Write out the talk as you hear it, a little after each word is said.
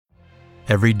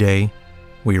Every day,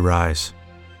 we rise,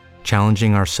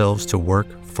 challenging ourselves to work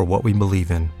for what we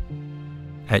believe in.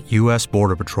 At U.S.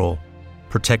 Border Patrol,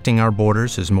 protecting our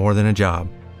borders is more than a job.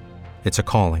 It's a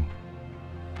calling.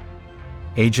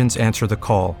 Agents answer the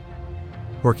call,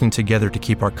 working together to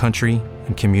keep our country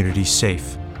and communities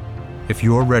safe. If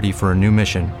you're ready for a new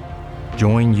mission,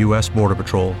 join U.S. Border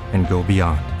Patrol and go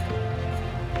beyond.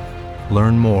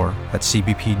 Learn more at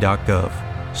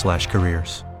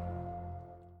cbp.gov/careers.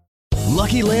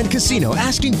 Lucky Land Casino,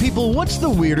 asking people, what's the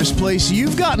weirdest place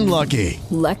you've gotten lucky?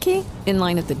 Lucky? In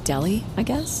line at the deli, I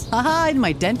guess? Aha, in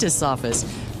my dentist's office.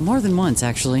 More than once,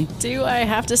 actually. Do I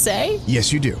have to say?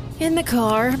 Yes, you do. In the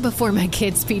car before my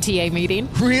kids' PTA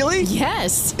meeting. Really?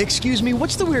 Yes. Excuse me,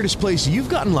 what's the weirdest place you've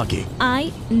gotten lucky?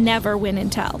 I never win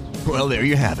and tell. Well, there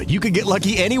you have it. You can get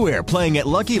lucky anywhere, playing at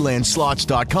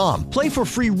LuckyLandSlots.com. Play for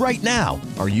free right now.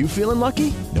 Are you feeling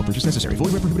lucky? No purchase necessary.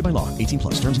 Void where prohibited by law. 18+.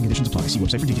 Terms and conditions apply. See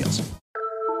website for details.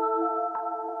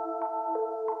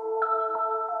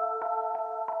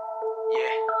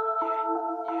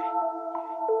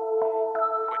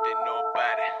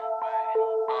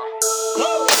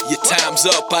 Your time's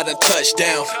up, I done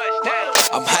touchdown.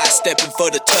 I'm high stepping for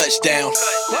the touchdown.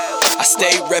 I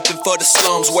stay repping for the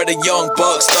slums where the young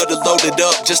bucks started loaded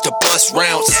up just to bust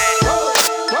rounds.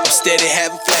 I'm steady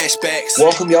having flashbacks.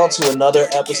 Welcome y'all to another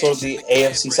episode of the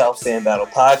AFC South Fan Battle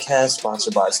Podcast,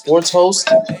 sponsored by Sports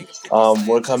Host.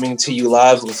 We're coming to you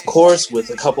live, of course,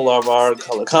 with a couple of our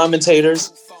color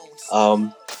commentators.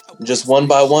 Just one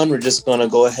by one, we're just going to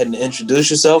go ahead and introduce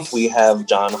yourself. We have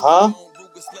John Ha.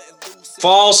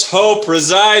 False hope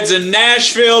resides in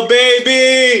Nashville,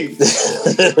 baby!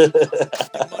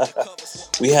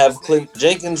 We have Clint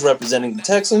Jenkins representing the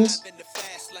Texans.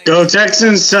 Go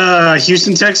Texans,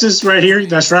 Houston, Texas, right here.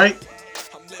 That's right.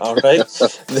 All right.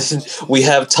 We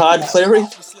have Todd Clary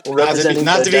representing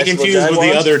not to be confused Jaguars.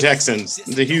 with the other Texans,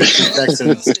 the Houston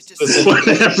Texans.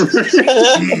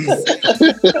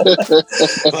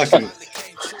 Whatever.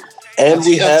 And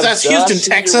we have that's Josh Houston,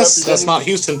 Texas. That's not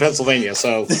Houston, Pennsylvania.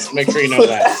 So make sure you know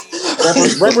that.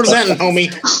 Representing,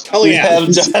 homie. Hell we yeah. have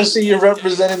Josh, you're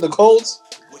representing the Colts.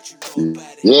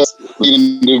 Yes,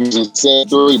 Division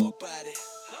 3.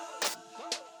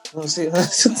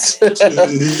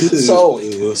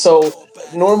 So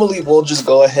normally we'll just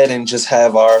go ahead and just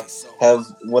have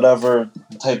whatever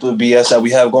type of BS that we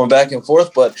have going back and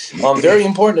forth. But very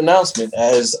important announcement,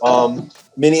 as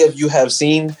many of you have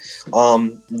seen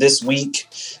this week,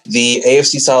 the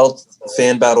AFC South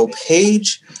Fan Battle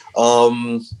page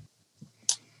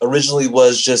originally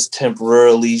was just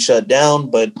temporarily shut down,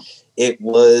 but it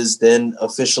was then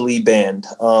officially banned.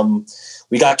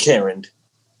 We got Karen'd.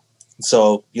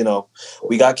 So, we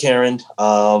got Karen'd.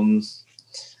 I'm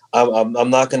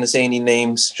not going to say any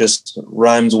names, just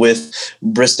rhymes with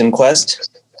Briston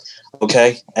Quest.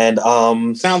 Okay. And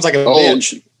sounds like a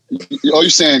bitch. You're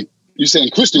saying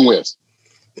Christian West.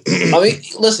 I mean,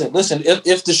 listen.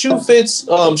 If the shoe fits,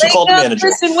 she called the manager.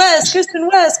 Kristen West.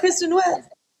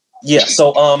 Yeah. So,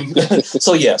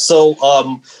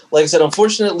 like I said,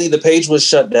 unfortunately, the page was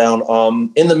shut down.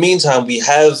 In the meantime, we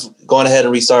have gone ahead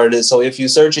and restarted it. So if you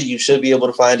search it, you should be able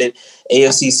to find it.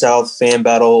 AFC South Fan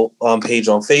Battle page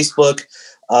on Facebook.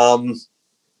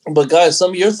 But guys,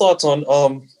 some of your thoughts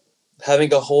on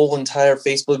having a whole entire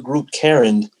Facebook group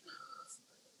Karen.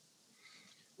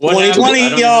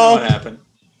 2020, y'all. What happened?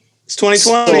 It's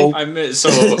 2020. So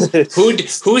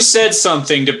who said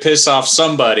something to piss off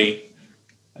somebody?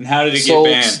 And how did it get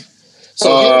banned? So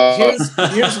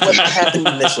here's what happened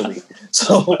initially.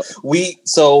 So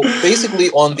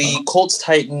basically on the Colts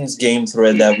Titans game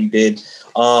thread that we did,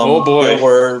 there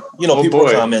were people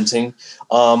were commenting.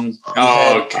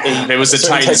 There was a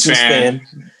Titans fan.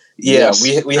 Yeah,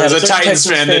 we had a Titans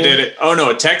fan that did it. Oh no,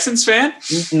 a Texans fan?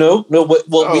 No.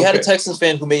 Well, we had a Texans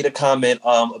fan who made a comment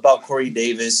about Corey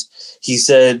Davis. He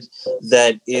said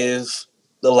that if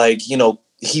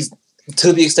he's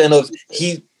to the extent of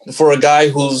for a guy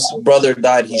whose brother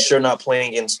died, he's sure not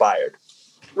playing inspired.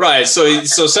 Right. So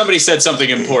somebody said something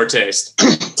in poor taste.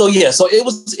 So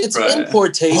it's right. In poor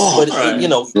taste, but right.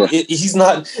 He's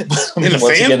not in a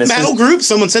fan battle group.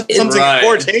 Someone said something in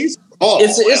poor taste.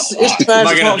 It's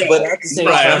trash, but at the same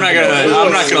time, I'm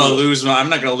not gonna lose my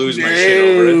shit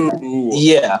over it.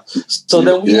 Yeah. So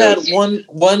then we had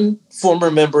one former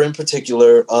member in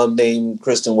particular named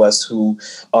Kristen West, who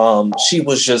she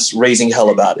was just raising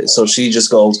hell about it. So she just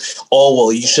goes, "Oh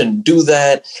well, you shouldn't do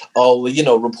that." Oh,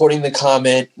 well, reporting the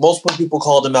comment. Multiple people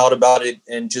called him out about it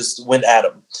and just went at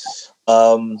him.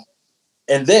 And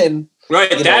then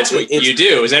that's what you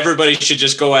do. Is everybody should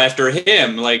just go after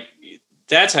him? Like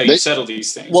That's how you settle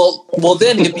these things. Well,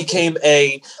 then it became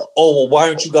well, why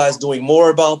aren't you guys doing more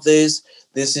about this?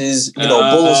 This is,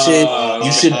 bullshit.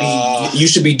 You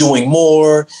should be doing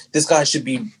more. This guy should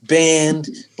be banned.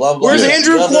 Blah blah. Where's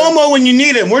Andrew Cuomo when you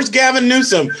need him? Where's Gavin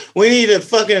Newsom? We need a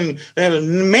fucking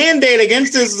mandate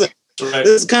against this. Right.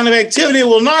 This kind of activity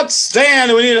will not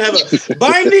stand. We need to have a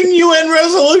binding UN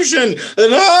resolution.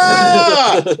 Shut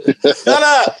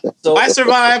up. So, I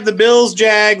survived the Bills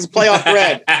Jags playoff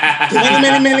threat.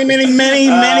 Many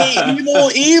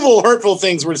evil, hurtful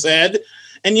things were said.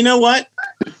 And you know what?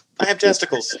 I have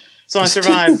testicles, so I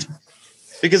survived.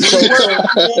 Because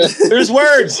there's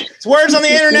words. It's words on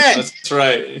the internet. That's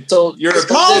right. So it's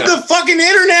called the fucking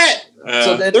internet.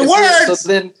 They're words.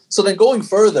 So then going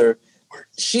further,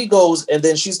 she goes and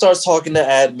then she starts talking to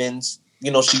admins.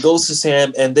 She goes to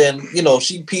Sam and then,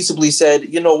 she peaceably said,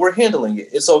 we're handling it.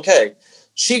 It's okay.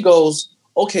 She goes,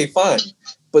 okay, fine.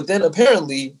 But then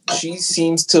apparently she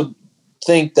seems to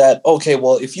think that, okay,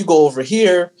 well, if you go over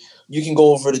here, you can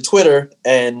go over to Twitter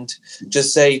and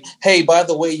just say, hey, by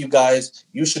the way, you guys,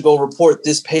 you should go report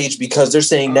this page because they're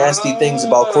saying nasty things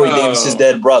about Corey Davis's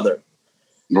dead brother.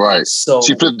 Right. So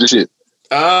she flipped the shit.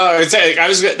 That's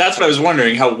what I was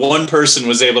wondering, how one person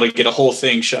was able to get a whole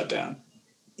thing shut down.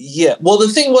 Yeah. Well, the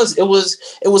thing was, it was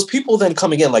people then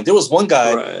coming in. Like there was one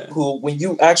guy who, when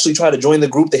you actually try to join the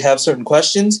group, they have certain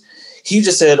questions. He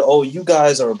just said, oh, you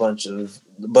guys are a bunch of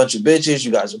bitches,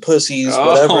 you guys are pussies,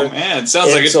 whatever. Oh man,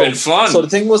 sounds like it's been fun. So the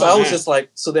thing was, I was just like,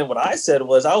 so then what I said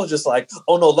was, I was just like,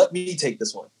 oh no, let me take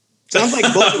this one. Sounds like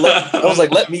I was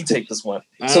like, let me take this one.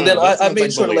 So then I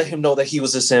made sure to let him know that he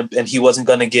was a simp and he wasn't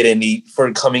going to get any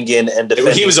for coming in and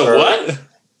defending He was a what?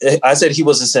 I said he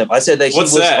was a simp. I said that he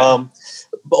was. That? I'm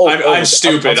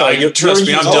stupid. Trust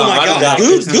me, I'm dumb.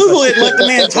 Google it. Let the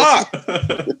man talk.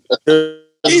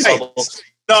 Jesus.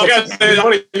 No, guys, I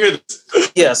want to hear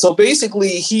this. Yeah, so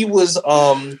basically he was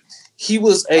a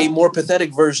more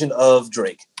pathetic version of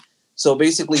Drake. So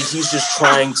basically he's just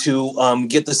trying to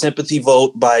get the sympathy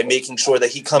vote by making sure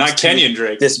that he comes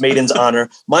to this maiden's honor.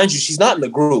 Mind you, she's not in the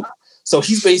group. So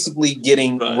he's basically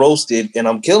getting roasted and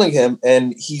I'm killing him.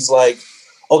 And he's like,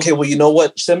 okay, well, you know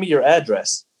what? Send me your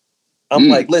address. I'm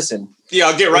like, listen. Yeah,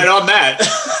 I'll get right on that.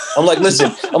 I'm like,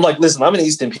 listen, I'm in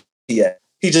Easton, PA.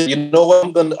 He just, you know what?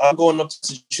 I'm going up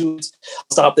to choose.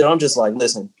 Stop there. I'm just like,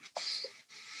 listen,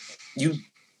 listen,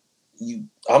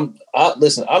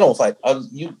 I don't fight. I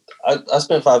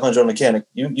spent $500 on a mechanic.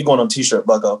 You going on t-shirt,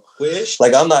 bucko. Wish.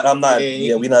 Like I'm not,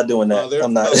 we're not doing that.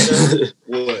 I'm not.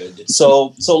 Would.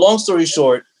 So long story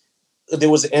short, there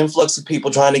was an influx of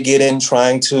people trying to get in,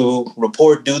 trying to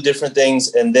report, do different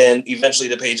things. And then eventually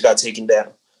the page got taken down.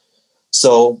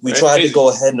 So we tried to go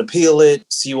ahead and appeal it,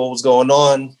 see what was going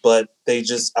on, but they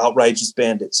just outright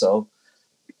banned it. So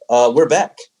we're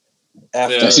back.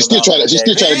 She still tried to get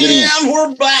in. And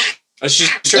we're back. She's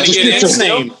trying to get in.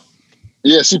 Name.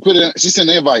 Yeah, she put in. She sent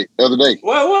an invite the other day.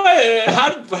 What?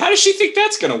 How does she think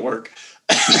that's going to work?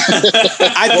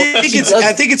 I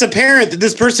think it's apparent that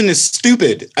this person is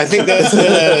stupid. I think that's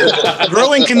the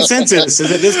growing consensus is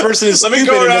that this person is stupid and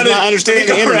does not understand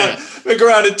the internet. Let me go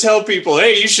around and tell people,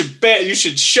 hey, you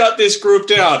should shut this group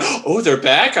down. Oh, they're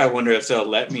back. I wonder if they'll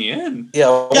let me in.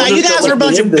 Yeah, you guys are a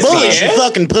bunch of bullies, you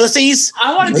fucking pussies.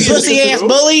 I want to be pussy ass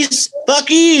bullies. Fuck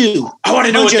you. I want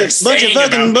to know what they're saying. Bunch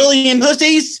of fucking bullying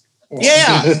pussies.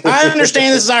 Yeah, I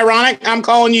understand this is ironic. I'm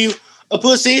calling you a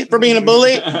pussy for being a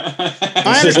bully.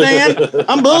 I understand.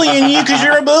 I'm bullying you because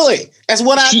you're a bully. That's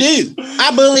what I do.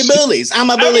 I bully bullies. I'm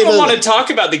a bully. I don't even want to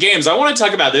talk about the games. I want to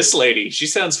talk about this lady. She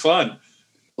sounds fun.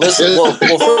 Listen,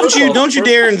 don't you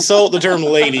dare insult the term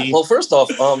lady. Well, first off,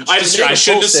 I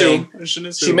shouldn't assume.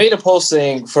 She made a post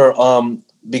saying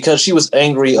because she was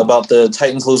angry about the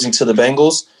Titans losing to the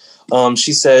Bengals.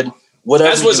 She said,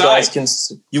 whatever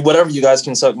you guys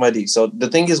can suck my dick. So the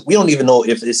thing is, we don't even know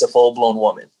if it's a full blown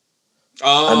woman.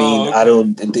 I mean, I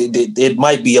don't. It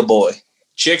might be a boy.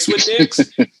 Chicks with dicks.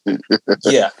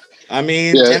 Yeah. I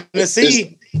mean,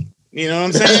 Tennessee. You know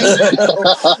what I'm saying?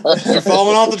 They're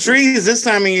falling off the trees this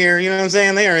time of year. You know what I'm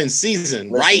saying? They are in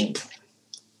season, ripe.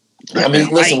 I mean,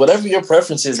 listen. Whatever your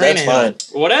preference is, that's fine.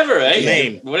 Whatever,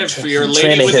 hey. Whatever for your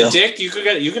lady with a dick, you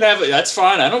could have it. That's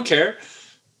fine. I don't care.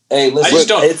 Hey, listen,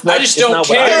 I just don't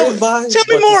care. Tell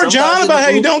me more, John, about how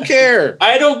you don't care.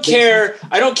 I don't care.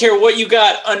 I don't care what you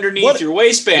got underneath your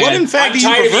waistband. What in fact I'm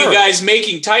tired of you guys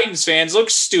making Titans fans look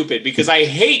stupid because I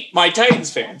hate my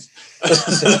Titans fans.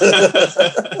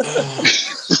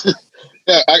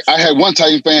 Yeah, I had one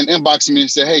Titan fan inboxing me and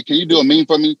said, "Hey, can you do a meme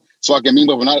for me so I can meme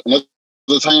up another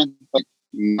Titan?" Like,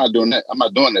 I'm not doing that. I'm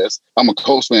not doing this. I'm a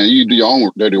Colts fan. You do your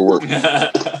own dirty work.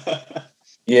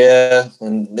 Yeah,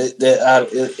 and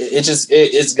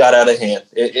it's got out of hand.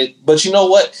 But you know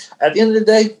what? At the end of the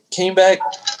day, came back.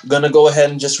 Gonna go ahead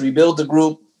and just rebuild the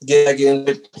group, get back in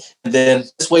it, and then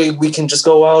this way we can just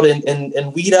go out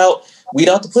and weed out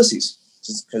the pussies.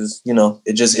 Just because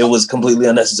it was completely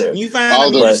unnecessary. You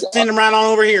find them, send them right on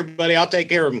over here, buddy. I'll take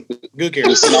care of them. Good care.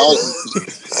 We'll send all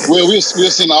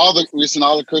the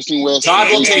Christian West. Todd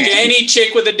will take any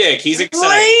chick with a dick. He's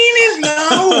excited.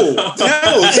 No.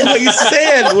 What you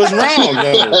said was wrong.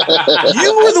 No.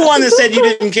 You were the one that said you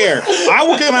didn't care. I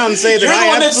will come out and say that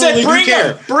I absolutely do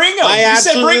care. Bring them. I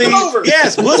absolutely said bring them over.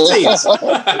 Yes, pussies.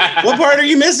 What part are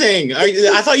you missing?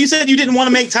 I thought you said you didn't want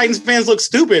to make Titans fans look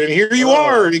stupid, and here you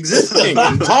are existing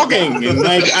and talking, and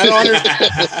like I don't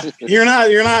understand. You're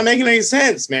not making any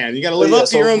sense, man. You got to live up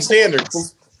to your own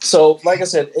standards. So, like I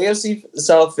said, AFC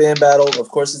South fan battle. Of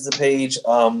course, it's a page.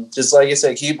 Just like I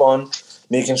said, keep on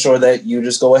making sure that you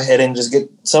just go ahead and just get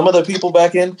some of the people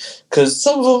back in, because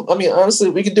some of them, I mean, honestly,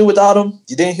 we could do without them.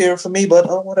 You didn't hear it from me, but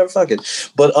whatever, fuck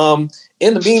it. But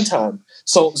in the meantime,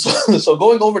 so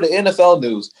going over to NFL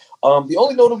news. The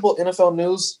only notable NFL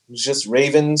news was just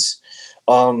Ravens.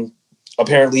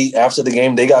 Apparently, after the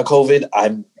game, they got COVID.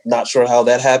 I'm not sure how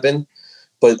that happened,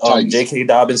 but J.K.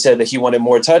 Dobbins said that he wanted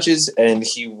more touches, and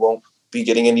he won't be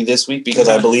getting any this week because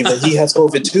I believe that he has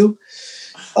COVID too.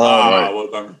 What a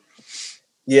bummer.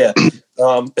 Yeah.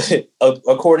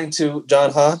 According to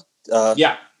John Ha,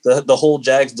 the whole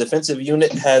Jags defensive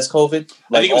unit has COVID.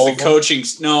 I think it was the coaching.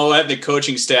 No, the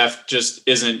coaching staff just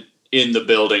isn't in the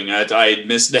building. I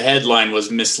missed the headline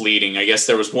was misleading. I guess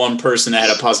there was one person that had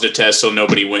a positive test, so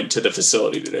nobody went to the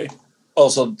facility today. Oh,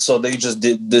 so they just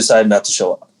decide not to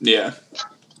show up. Yeah.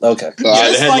 Okay.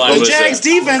 Just like the Jags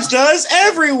defense does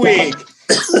every week.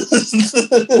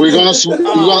 We're gonna sweep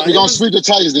the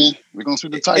Titans. Then we're gonna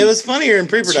sweep the Titans. It was funnier in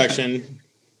pre-production.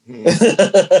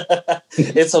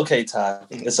 It's okay, Todd.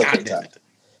 It's okay, Todd.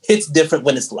 It's different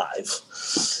when it's live.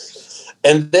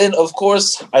 And then, of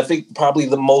course, I think probably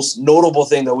the most notable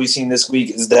thing that we've seen this week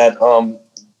is that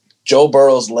Joe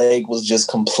Burrow's leg was just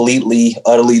completely,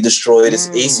 utterly destroyed. It's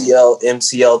ACL,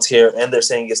 MCL tear, and they're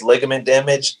saying it's ligament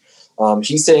damage.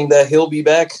 He's saying that he'll be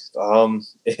back.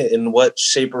 In what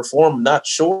shape or form, not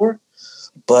sure.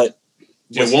 But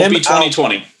it won't be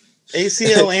 2020.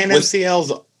 ACL and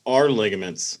MCLs are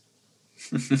ligaments.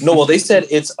 No, well, they said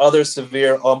it's other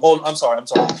severe. I'm sorry.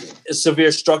 It's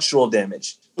severe structural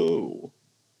damage. Ooh.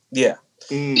 Yeah.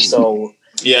 So.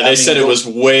 Yeah, they said it was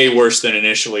way worse than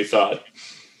initially thought.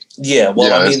 Yeah,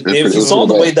 well, I mean, if you saw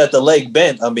the way that the leg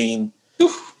bent, I mean,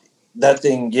 that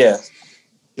thing, yeah.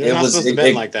 You're not supposed to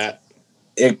bend like that.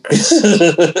 Yeah.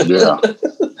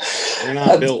 You're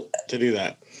not built to do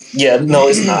that. Yeah, no,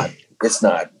 it's not. It's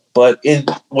not. But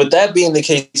with that being the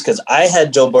case, because I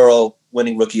had Joe Burrow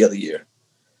winning Rookie of the Year.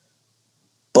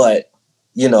 But,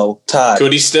 Todd.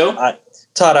 Could he still?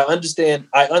 Todd, I understand.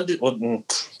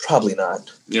 Probably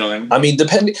not. You know what I mean? I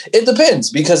mean, it depends,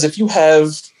 because if you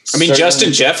have.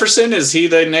 Justin Jefferson, is he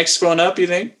the next one up, you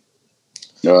think?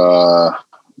 I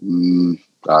don't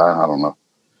know.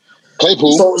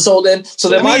 Claypool. So then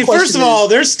my question first of all,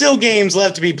 there's still games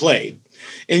left to be played.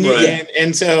 And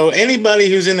and so anybody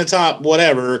who's in the top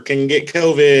whatever can get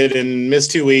COVID and miss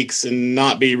 2 weeks and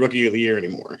not be Rookie of the Year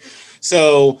anymore.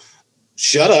 So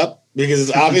shut up, because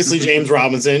it's obviously James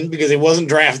Robinson, because he wasn't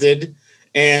drafted,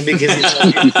 and because he's one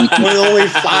of the only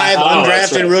 5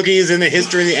 undrafted rookies in the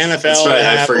history of the NFL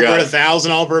that have over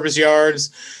 1,000 all-purpose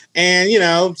yards.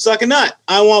 And, suck a nut.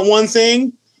 I want one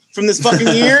thing from this fucking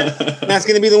year, and that's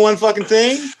going to be the one fucking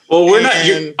thing. Well,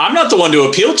 I'm not the one to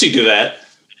appeal to that.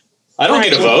 I don't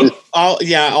get a vote.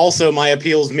 Also, my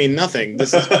appeals mean nothing.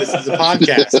 This is a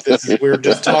podcast. We're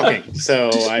just talking.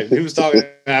 So who's talking?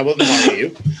 I wasn't talking to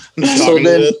you. I'm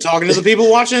just talking to the people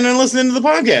watching and listening to the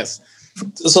podcast.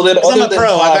 So then, I'm a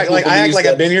pro. I act like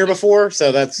I've been here before.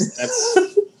 So that's.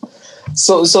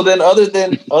 So then, other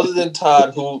than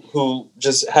Todd, who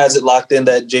just has it locked in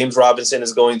that James Robinson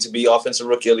is going to be Offensive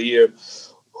Rookie of the Year,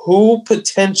 who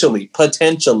potentially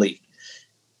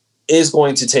is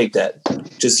going to take that?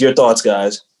 Just your thoughts,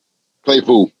 guys.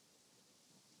 Claypool.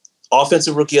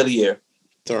 Offensive Rookie of the Year.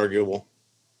 It's arguable.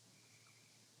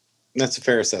 That's a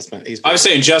fair assessment. I was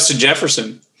saying Justin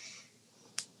Jefferson.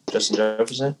 Justin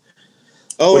Jefferson?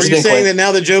 Oh, are you saying that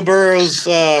now that Joe Burrow's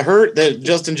hurt, that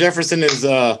Justin Jefferson is...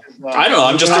 I don't know.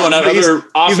 I'm just throwing out other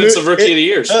Offensive Rookie of the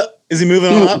Years. Is he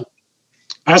moving on up?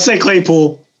 I say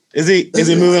Claypool. Is he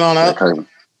moving on up?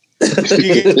 Does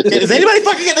anybody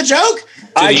fucking get the joke?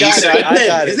 I got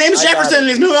it. His name is Jefferson, and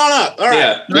he's moving on up. All right.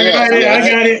 Yeah. I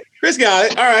got it. Chris got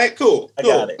it. All right, cool. I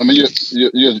got it. I mean,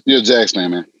 you're a Jags fan,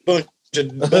 man. Bunch of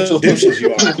dipshits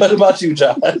you are. What about you,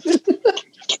 John?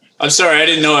 I'm sorry, I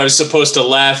didn't know I was supposed to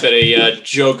laugh at a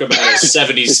joke about a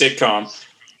 70s sitcom.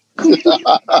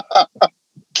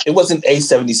 It wasn't a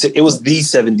 70s. It was the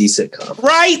 70s sitcom.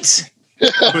 Right.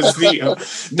 It was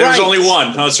there was only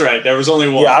one. That's right. There was only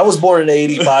one. Yeah, I was born in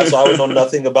 '85, so I would know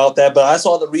nothing about that. But I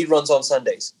saw the reruns on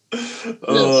Sundays.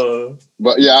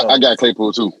 But yeah, I got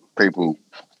Claypool too. Claypool.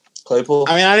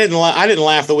 I mean, I didn't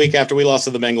laugh the week after we lost to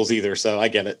the Bengals either, so I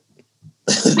get it.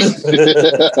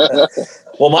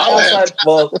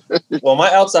 My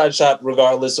outside shot,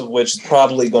 regardless of which, is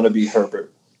probably going to be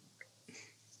Herbert.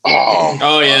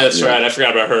 Oh yeah, that's right. I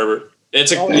forgot about Herbert.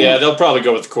 They'll probably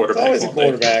go with the quarterback. Always a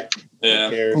quarterback.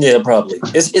 Yeah, probably.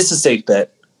 It's a safe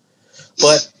bet.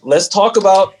 But let's talk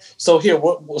about. So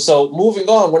moving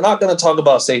on, we're not going to talk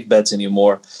about safe bets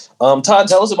anymore. Todd,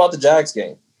 tell us about the Jags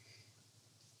game.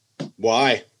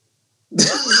 Why? Who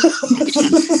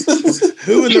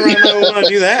in the right mind would want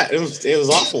to do that? It was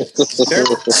awful.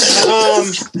 Terrible.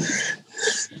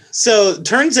 So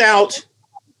turns out,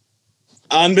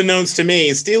 unbeknownst to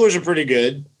me, Steelers are pretty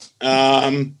good.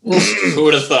 Who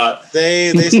would have thought?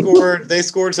 They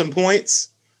scored some points,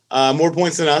 more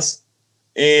points than us,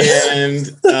 and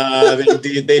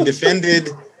they defended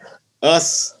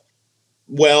us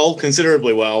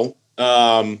considerably well.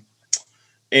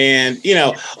 And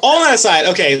all that aside,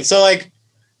 okay, so like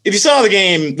if you saw the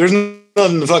game, there's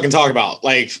nothing to fucking talk about.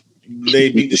 Like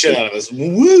they beat the shit out of us.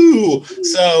 Woo!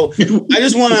 So I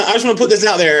just want to put this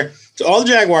out there to all the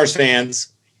Jaguars fans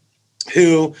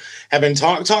who have been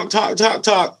talk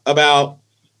about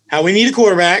how we need a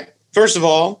quarterback. First of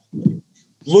all,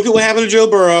 look at what happened to Joe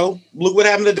Burrow. Look what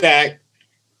happened to Dak.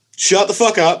 Shut the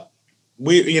fuck up.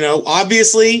 We,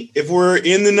 obviously, if we're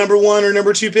in the number 1 or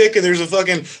number 2 pick and there's a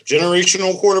fucking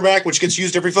generational quarterback, which gets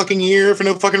used every fucking year for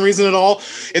no fucking reason at all,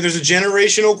 if there's a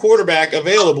generational quarterback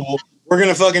available, we're going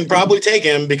to fucking probably take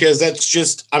him because that's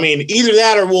just, either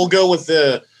that or we'll go with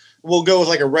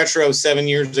like a retro 7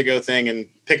 years ago thing and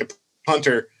pick a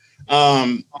punter.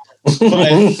 But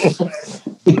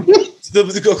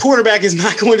the quarterback is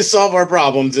not going to solve our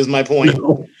problems, is my point.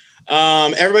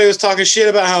 Everybody was talking shit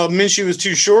about how Minshew was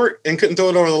too short and couldn't throw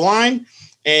it over the line.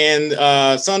 And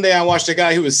Sunday I watched a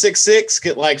guy who was 6'6"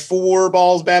 get like 4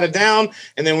 balls batted down.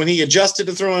 And then when he adjusted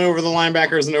to throwing over the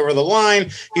linebackers and over the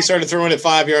line, he started throwing it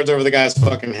 5 yards over the guy's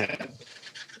fucking head.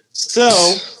 So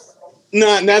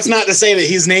that's not to say that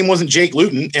his name wasn't Jake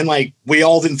Luton and like we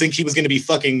all didn't think he was going to be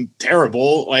fucking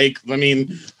terrible. Like,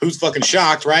 who's fucking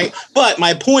shocked, right? But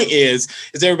my point is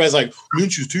everybody's like,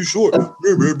 Minshew's too short.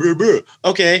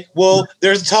 Okay, well,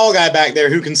 there's a tall guy back there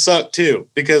who can suck too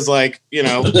because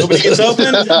nobody gets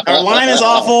open. Our line is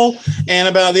awful, and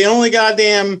about the only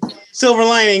goddamn silver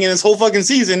lining in this whole fucking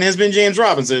season has been James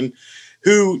Robinson,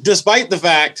 who, despite the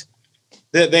fact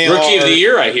that they Rookie of the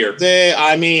year, I hear. Fuck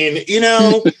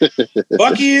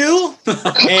you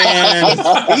and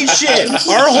eat shit.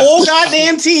 Our whole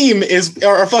goddamn team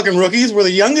are fucking rookies. We're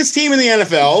the youngest team in the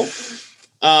NFL.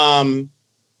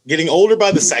 Getting older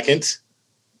by the second.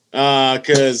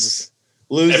 Because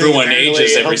losing everyone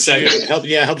ages every second.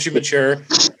 Helps you mature.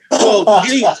 Well,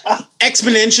 getting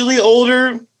exponentially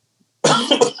older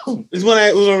is what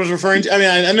I was referring to.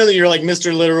 I know that you're like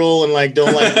Mr. Literal and like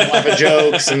don't like laugh at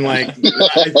jokes and like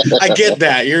I get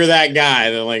that you're that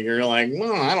guy that like you're like,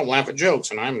 well, I don't laugh at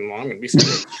jokes and I'm gonna be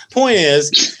serious. Point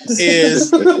is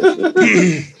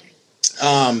they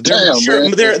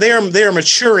are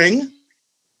maturing.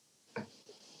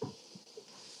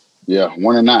 Yeah,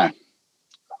 1-9.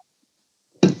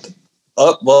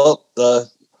 I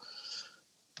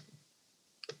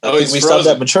think we stopped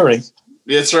at maturing.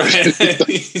 That's right.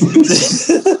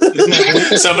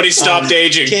 Somebody stopped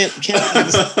aging.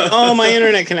 Oh, my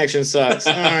internet connection sucks.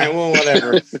 All right, well,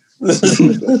 whatever.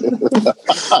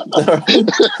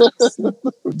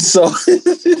 So,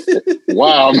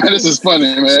 wow, man, this is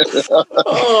funny, man.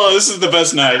 Oh, this is the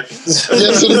best night.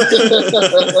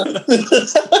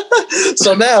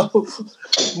 So now,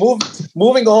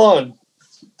 moving on,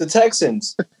 the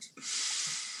Texans.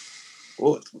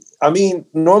 Well,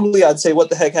 normally I'd say what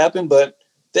the heck happened, but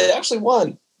they actually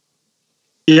won.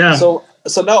 Yeah. So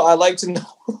now I'd like to know.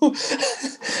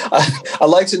 I'd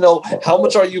like to know how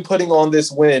much are you putting on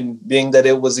this win, being that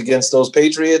it was against those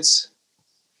Patriots,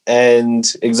 and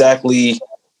exactly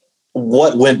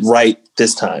what went right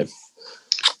this time.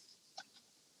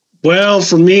 Well,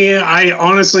 for me, I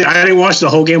didn't watch the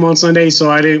whole game on Sunday, so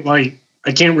I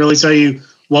can't really tell you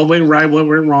what went right, what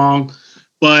went wrong.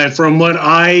 But from what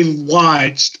I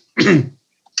watched,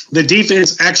 the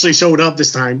defense actually showed up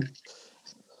this time.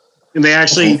 And they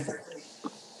actually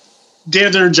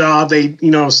did their job. They,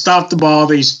 stopped the ball.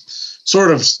 They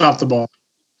sort of stopped the ball.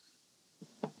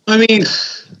 I mean,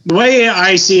 the way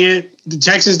I see it, the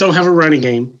Texans don't have a running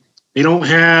game. They don't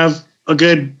have a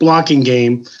good blocking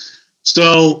game.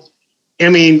 So, I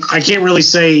mean, I can't really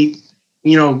say,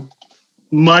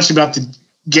 much about the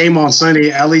game on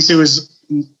Sunday. At least it was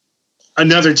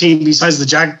another team besides the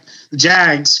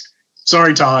Jags.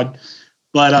 Sorry, Todd.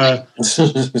 But no,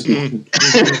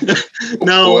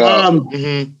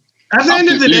 at the end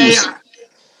of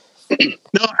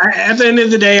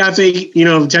the day, I think,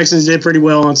 the Texans did pretty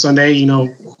well on Sunday,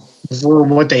 for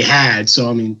what they had. So,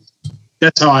 I mean,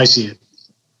 that's how I see it.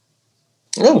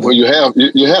 Oh. Well, you have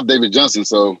David Johnson,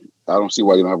 so I don't see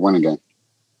why you don't have a running game.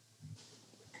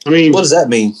 I mean, what does that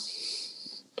mean?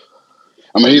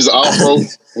 I mean, he's all pro.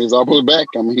 He's all pro back.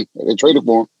 I mean, they traded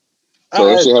for him, so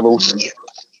they should have a.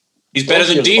 He's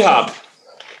better than D-Hop.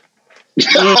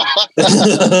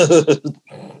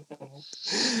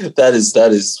 That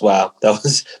is wow. That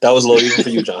was a little even for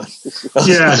you, John.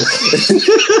 Yeah.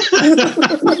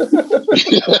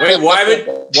 Wait,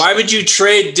 why would you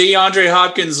trade DeAndre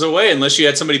Hopkins away unless you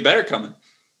had somebody better coming?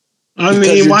 I mean,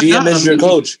 because your GM is your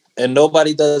coach, and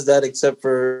nobody does that except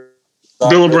for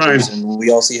Bill O'Brien. And we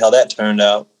all see how that turned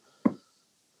out.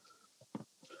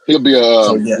 He'll be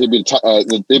he'll be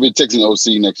Texan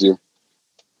OC next year.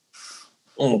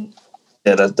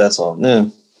 Yeah, that's all. Yeah.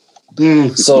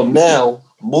 So now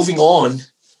moving on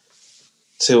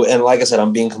to, and like I said,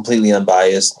 I'm being completely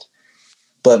unbiased,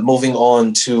 but moving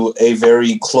on to a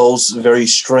very close, very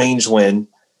strange win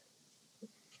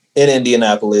in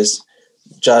Indianapolis.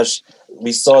 Josh,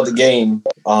 we saw the game.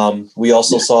 We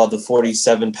also saw the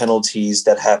 47 penalties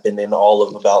that happened in all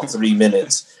of about 3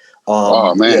 minutes.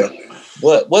 Oh man. Yeah.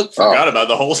 What forgot about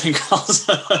the holding calls.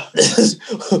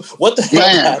 What the hell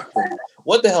happened?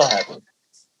 What the hell happened?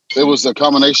 It was a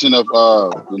combination of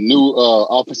the new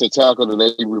offensive tackle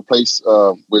that they replaced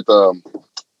with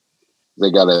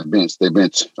they got a bench. They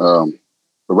benched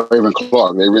Raven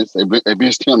Clark. They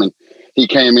benched him, and he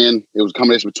came in. It was a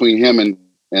combination between him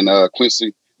and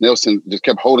Quincy Nelson. Just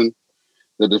kept holding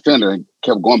the defender and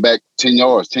kept going back 10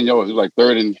 yards. 10 yards. It was like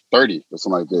 3rd and 30 or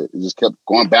something like that. It just kept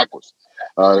going backwards.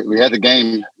 We had the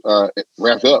game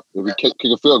wrapped up. We kick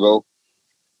a field goal,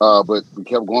 but we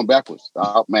kept going backwards.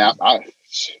 I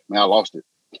lost it.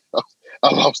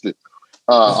 I lost it.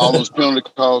 All those penalty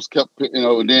calls kept,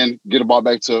 and then get the ball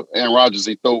back to Aaron Rodgers.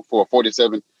 He threw for a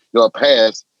 47-yard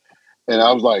pass, and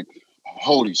I was like,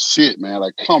 "Holy shit, man!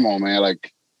 Like, come on, man!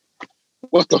 Like,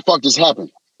 what the fuck just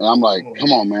happened?" And I'm like,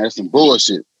 "Come on, man! That's some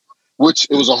bullshit." Which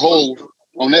it was a hold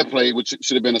on that play, which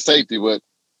should have been a safety, but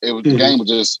it was the game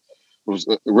was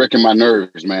wrecking my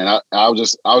nerves, man. I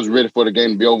was ready for the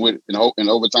game to be over with in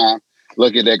overtime.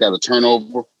 Lucky they got a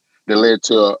turnover that led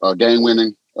to a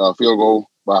game-winning field goal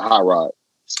by Hot Rod.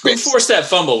 Who forced that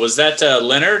fumble? Was that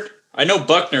Leonard? I know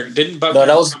Buckner. Didn't Buckner? No,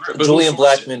 that was Julian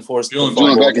Blackman forced the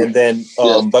fumble, and then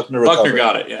Buckner recovered. Buckner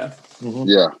got it, yeah. Mm-hmm.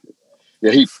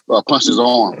 Yeah, he punched his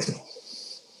arm.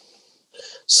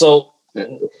 So,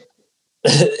 an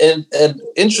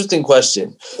interesting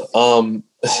question.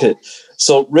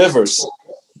 So Rivers,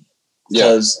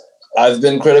 because I've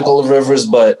been critical of Rivers,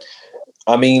 but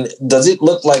I mean, does it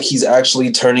look like he's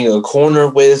actually turning a corner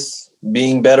with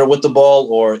being better with the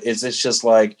ball, or is it just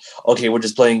like, okay, we're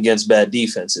just playing against bad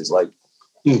defenses? Like,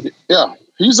 yeah,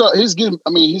 he's getting. I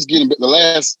mean, he's getting the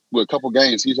last couple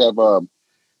games. He have thrown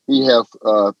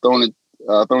it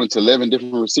to 11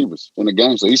 different receivers in the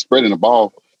game, so he's spreading the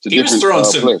ball to he different. He was throwing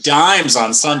some players. dimes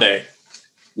on Sunday.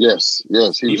 Yes,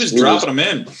 he was dropping them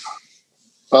in.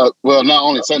 Well, not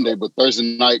only Sunday, but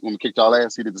Thursday night when we kicked our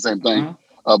ass, he did the same thing.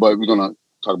 But we're gonna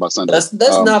talk about Sunday. That's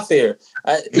not fair.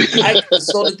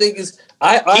 So the thing is,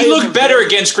 he looked better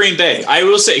against Green Bay. I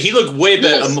will say he looked way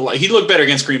better. He looked better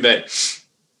against Green Bay.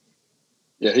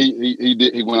 Yeah, he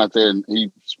did. He went out there and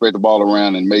he spread the ball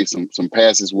around and made some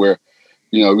passes where,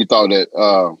 we thought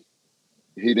that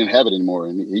he didn't have it anymore,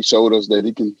 and he showed us that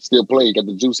he can still play. He got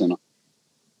the juice in him.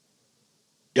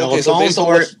 Okay, so based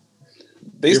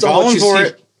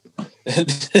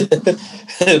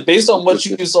on what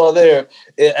you saw there,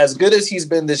 as good as he's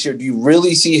been this year, do you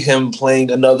really see him playing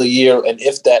another year? And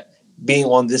if that, being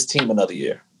on this team another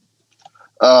year?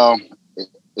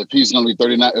 If he's going to be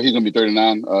 39, he's going to be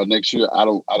 39 next year. I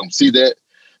don't see that.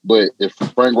 But if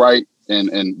Frank Wright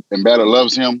and Batter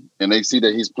loves him and they see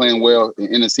that he's playing well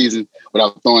in the season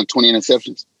without throwing 20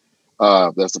 interceptions,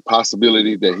 that's a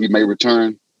possibility that he may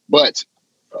return. But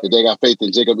if they got faith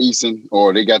in Jacob Eason,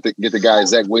 or they got to get the guy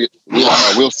Zach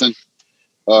Wilson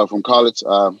from college,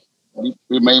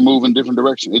 we may move in a different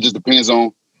direction. It just depends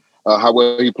on how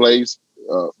well he plays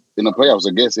in the playoffs,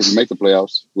 I guess, if he make the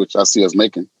playoffs, which I see us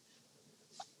making.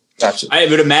 Gotcha. I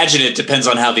would imagine it depends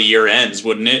on how the year ends,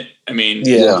 wouldn't it? I mean,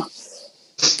 Yeah.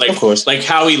 like, Of course. like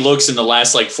how he looks in the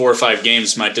last like 4 or 5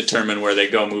 games might determine where they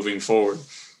go moving forward.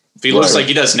 If he looks Right. like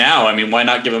he does now, I mean, why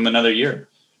not give him another year?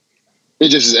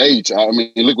 It's just his age. I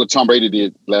mean, look what Tom Brady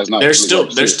did last night. They're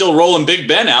still rolling Big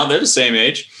Ben out. They're the same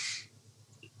age.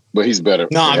 But he's better.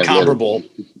 Not comparable.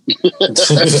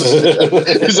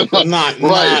 not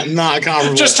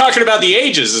comparable. Just talking about the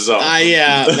ages is all.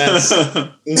 Yeah, that's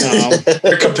no.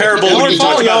 They're comparable Y'all when are you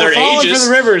talk falling- about y'all are their falling ages. for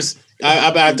the rivers.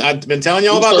 I've been telling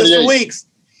y'all about this for 38. weeks.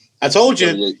 I told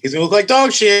you he's gonna look like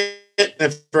dog shit.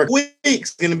 And for weeks,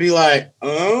 he's gonna be like,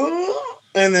 oh,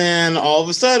 and then all of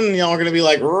a sudden, y'all are gonna be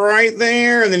like right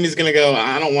there, and then he's gonna go,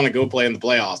 I don't want to go play in the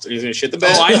playoffs. And he's gonna shit the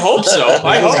bed. Oh, I hope so.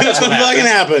 I hope that's gonna what fucking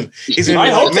happen. He's gonna I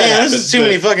be hope like, that man, this happens, is too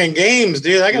many but- fucking games,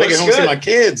 dude. I gotta Looks get home and see good. my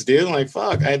kids, dude. Like,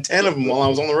 fuck, I had 10 of them while I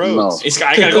was on the road. No.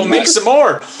 I gotta go make some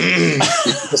more.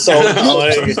 So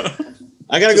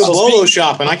I gotta go Bolo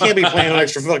shopping. I can't be playing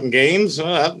extra fucking games.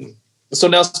 So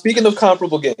now, speaking of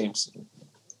comparable games,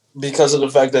 because of the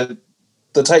fact that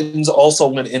the Titans also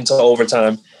went into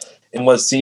overtime in what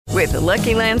seemed With the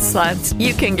Lucky Land Slots,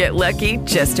 you can get lucky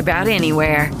just about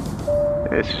anywhere.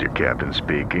 This is your captain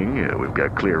speaking. We've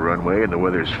got clear runway and the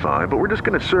weather's fine, but we're just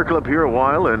going to circle up here a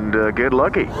while and get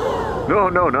lucky.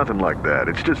 No, nothing like that.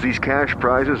 It's just these cash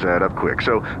prizes add up quick.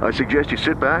 So I suggest you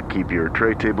sit back, keep your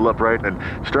tray table upright, and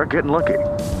start getting lucky.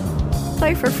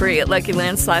 Play for free at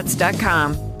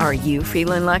LuckyLandSlots.com. Are you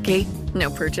feeling lucky? No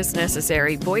purchase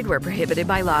necessary. Void where prohibited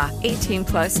by law. 18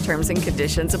 plus terms and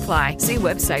conditions apply. See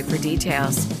website for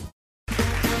details.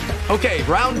 Okay,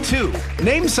 round 2.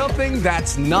 Name something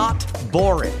that's not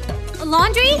boring. A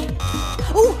laundry?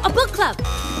 Ooh, a book club.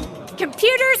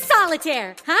 Computer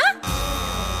solitaire, huh?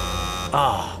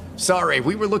 Ah, sorry,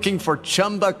 we were looking for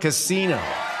Chumba Casino.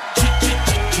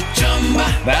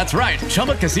 That's right,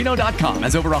 ChumbaCasino.com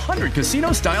has over 100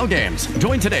 casino-style games.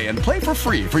 Join today and play for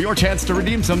free for your chance to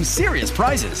redeem some serious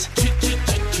prizes.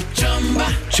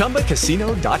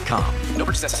 ChumbaCasino.com. No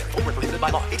purchase necessary. Void where prohibited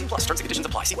by law. 18 plus terms and conditions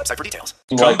apply. See website for details.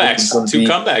 Comebacks. 2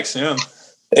 comebacks, yeah.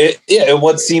 it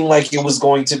what seemed like it was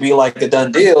going to be like a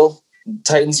done deal.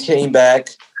 Titans came back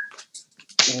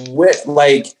with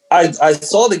I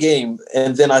saw the game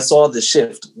and then I saw the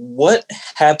shift. What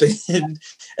happened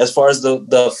as far as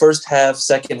the first half,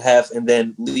 second half, and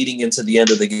then leading into the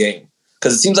end of the game?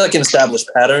 Because it seems like an established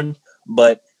pattern,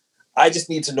 but I just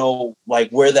need to know like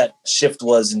where that shift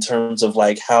was in terms of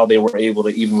like how they were able to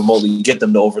even remotely get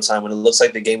them to overtime when it looks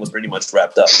like the game was pretty much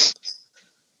wrapped up.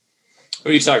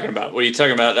 What are you talking about? What are you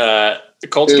talking about? The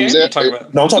Colts game? No,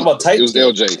 I'm talking about Titans. It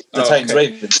was LJ. The Titans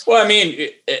Ravens. Well, I mean,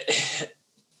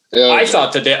 I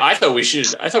thought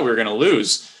we were going to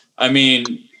lose. I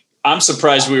mean, I'm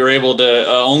surprised we were able to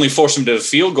only force them to a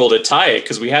field goal to tie it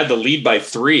because we had the lead by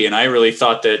 3, and I really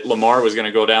thought that Lamar was going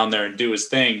to go down there and do his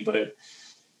thing. But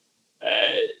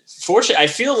fortunately, I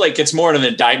feel like it's more of an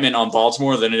indictment on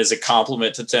Baltimore than it is a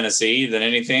compliment to Tennessee than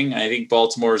anything. I think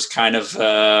Baltimore's kind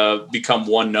of become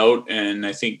one note, and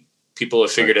I think people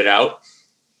have figured it out.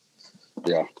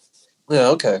 Yeah. Yeah.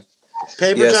 Okay.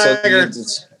 Paper tiger.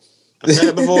 I've said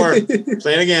it before.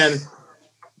 Say it again.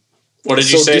 What did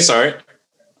you say? Sorry.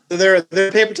 They're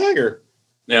paper tiger.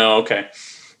 No. Okay.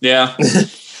 Yeah.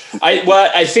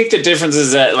 I think the difference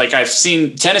is that like I've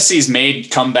seen Tennessee's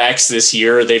made comebacks this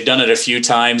year. They've done it a few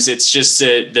times. It's just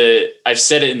I've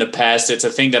said it in the past. It's a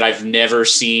thing that I've never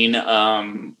seen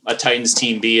a Titans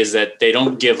team be is that they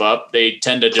don't give up. They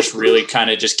tend to just really kind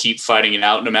of just keep fighting it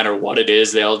out no matter what it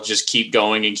is. They'll just keep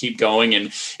going.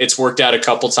 And it's worked out a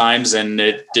couple times and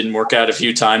it didn't work out a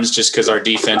few times just because our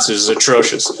defense is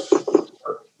atrocious.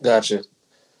 Gotcha.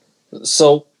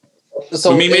 So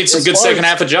we made some good second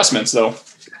half adjustments though.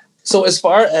 So as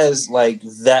far as like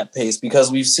that pace,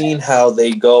 because we've seen how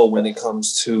they go when it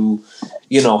comes to,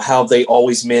 how they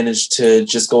always manage to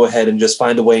just go ahead and just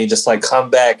find a way and just like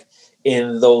come back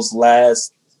in those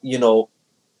last, I'm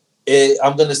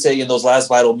going to say in those last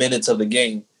vital minutes of the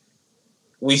game.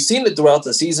 We've seen it throughout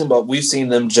the season, but we've seen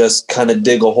them just kind of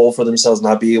dig a hole for themselves,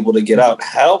 not be able to get out.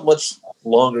 How much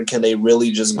longer can they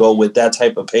really just go with that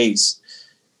type of pace?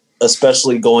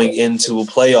 Especially going into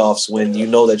playoffs when you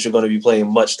know that you're going to be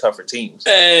playing much tougher teams.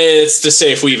 It's to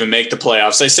say if we even make the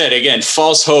playoffs. I said, again,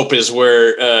 false hope is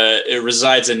where it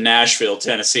resides in Nashville,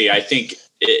 Tennessee. I think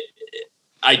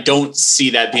I don't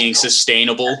see that being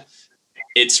sustainable.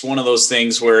 It's one of those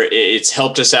things where it's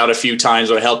helped us out a few times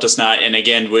or helped us not. And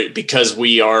again, because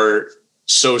we are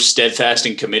so steadfast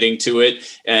in committing to it,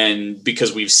 and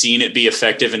because we've seen it be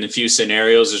effective in a few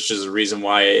scenarios, which is the reason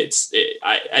why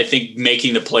I think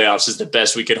making the playoffs is the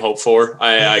best we could hope for.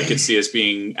 I could see us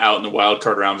being out in the wild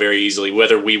card round very easily,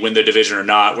 whether we win the division or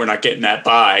not. We're not getting that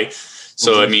bye.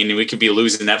 So, I mean, we could be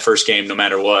losing that first game no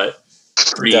matter what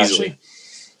pretty easily.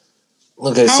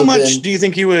 Okay, how much do you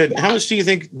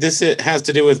think this has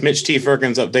to do with Mitch T.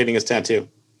 Firkins updating his tattoo?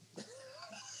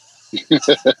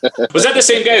 Was that the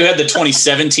same guy who had the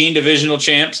 2017 divisional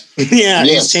champs? Yeah.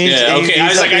 Yes. Yeah. Okay. I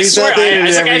was like, I swear,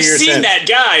 I've seen that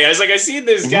guy. I was like, I've seen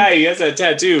this guy. He has that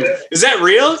tattoo. Is that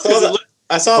real?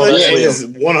 I saw that it is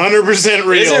 100%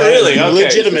 real. Is it really? Okay.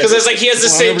 Legitimate. Because it's like he has the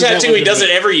same tattoo. He does it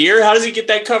every year. How does he get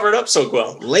that covered up so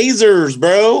well? Lasers,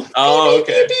 bro. Oh,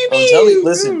 okay. I'm telling you,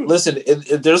 listen.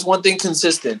 If there's one thing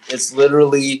consistent, it's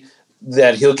literally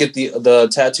that he'll get the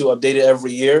tattoo updated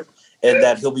every year, and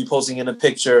that he'll be posting in a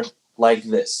picture like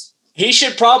this. He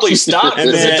should probably stop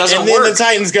because it doesn't work. And then the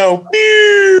Titans go.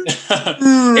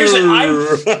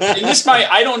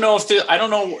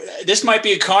 This might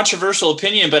be a controversial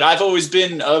opinion, but I've always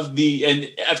been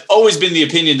the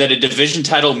opinion that a division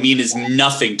title means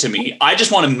nothing to me. I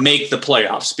just want to make the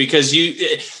playoffs because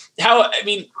the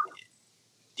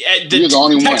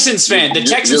Texans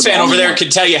fan over there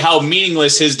could tell you how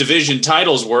meaningless his division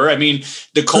titles were. I mean,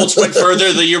 the Colts went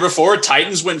further the year before.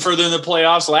 Titans went further in the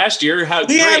playoffs last year. He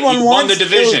won the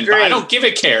division. But I don't give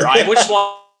a care. Which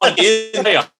one is the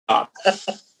playoff?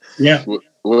 Yeah.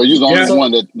 Well, you're the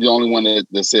only one that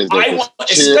says that.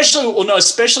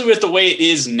 Especially with the way it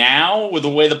is now, with the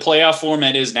way the playoff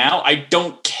format is now. I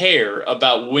don't care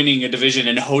about winning a division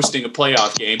and hosting a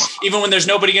playoff game, even when there's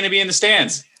nobody going to be in the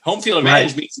stands. Home field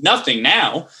advantage means nothing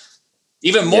now,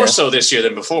 even more so this year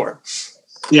than before.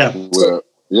 Yeah. Well,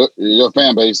 your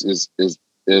fan base is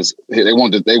they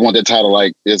want that title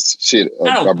like it's shit.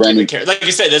 I don't give a care. Like I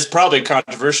said, that's probably a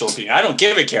controversial opinion. I don't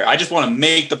give a care. I just want to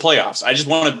make the playoffs. I just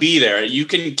want to be there. You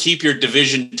can keep your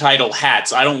division title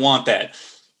hats. I don't want that.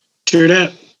 True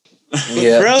that.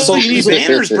 Yeah, bro. So you need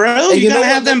banners, bro. Hey, you gotta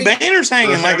have them banners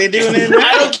hanging like they do in the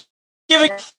I don't give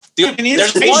a.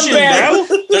 There's one banner.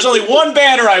 There's only one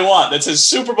banner I want that says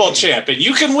Super Bowl champ, and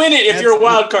you can win it if you're a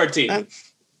wild card team.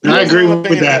 I agree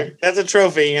with that. That's a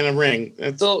trophy and a ring.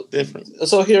 That's so different.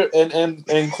 So here and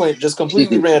Clint, just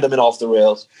completely random and off the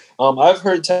rails. I've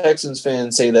heard Texans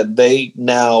fans say that they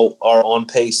now are on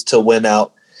pace to win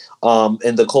out,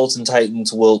 and the Colts and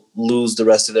Titans will lose the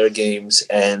rest of their games,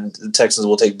 and the Texans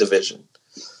will take division.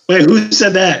 Wait, who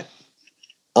said that?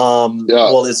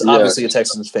 Well, it's obviously a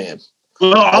Texans fan.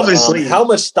 Well, obviously. How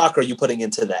much stock are you putting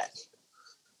into that?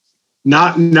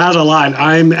 Not a lot.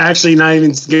 I'm actually not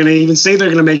even going to even say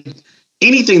they're going to make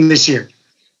anything this year.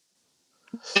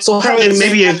 So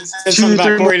maybe something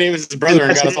about Corey Davis' brother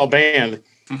and got us all banned.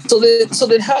 So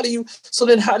then how do you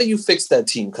fix that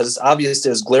team? Because it's obvious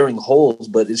there's glaring holes,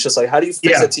 but it's just like, how do you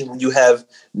fix that team when you have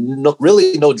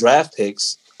no draft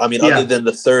picks? I mean, other than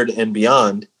the third and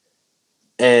beyond,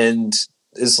 and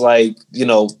it's like,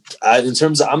 in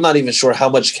terms of, I'm not even sure how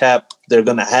much cap they're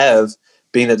going to have,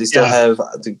 being that they still have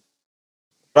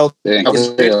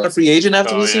a free agent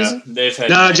after the season.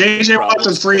 JJ Watt's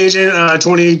a free agent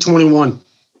 2021.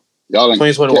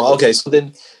 2021. Okay, so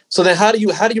then how do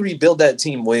you rebuild that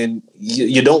team when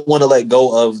you don't want to let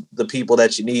go of the people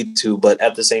that you need to, but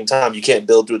at the same time you can't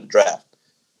build through the draft?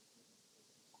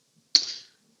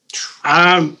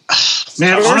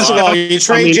 Man, first of all, you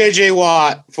trade JJ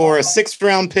Watt for a 6th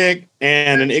round pick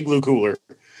and an igloo cooler.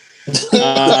 And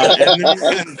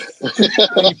then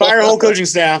you fire a whole coaching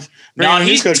staff. No,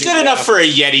 he's good enough for a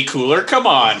Yeti cooler. Come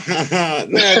on.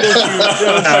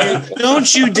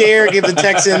 Don't you dare give the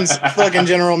Texans fucking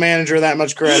general manager that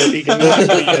much credit. He cannot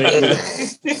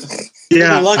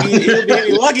He'd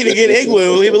be lucky to get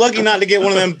igloo. He'd be lucky not to get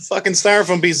one of them fucking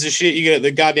styrofoam pieces of shit you get at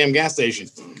the goddamn gas station.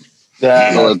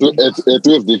 It's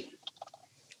thrifty.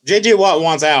 JJ Watt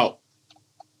wants out.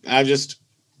 It's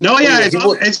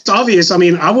obvious. I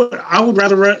mean, I would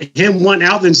rather him want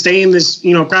out than stay in this,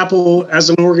 crap hole as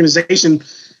an organization.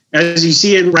 As you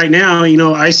see it right now,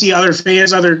 I see other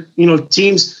fans, other,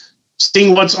 teams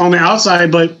seeing what's on the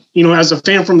outside, but, as a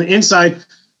fan from the inside,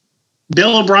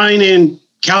 Bill O'Brien and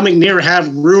Cal McNair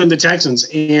have ruined the Texans.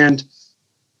 And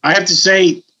I have to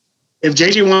say, if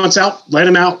JJ wants out, let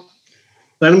him out.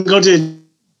 Let him go to a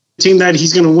team that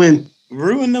he's going to win.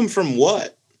 Ruin them from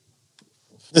what?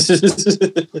 That's a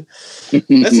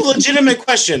legitimate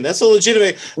question.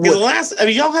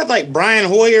 Y'all had like Brian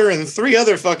Hoyer and 3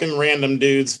 other fucking random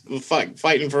dudes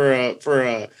fighting for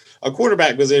a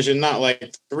quarterback position not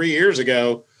like 3 years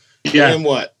ago. Yeah. And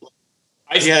what?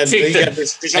 I think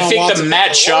the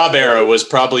Matt Schaub era was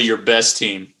probably your best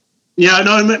team. Yeah,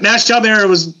 no, Matt Chabert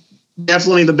was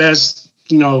definitely the best,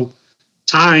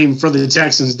 time for the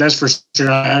Texans. That's for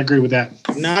sure. I agree with that.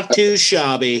 Not too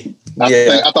shabby.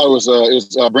 I thought it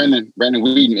was Brandon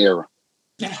Weeden era.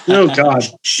 Oh God!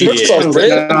 First off,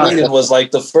 Brandon Weeden was like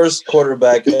the first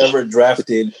quarterback ever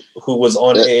drafted who was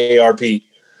on AARP.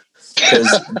 Because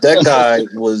that guy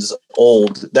was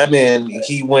old. That man,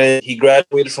 he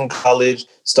graduated from college,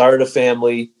 started a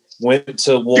family, went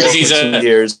to war for 2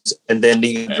 years, and then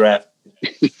he got drafted.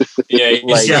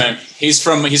 Yeah, he's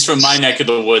from my neck of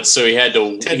the woods, so he had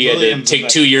to take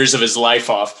 2 years of his life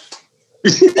off.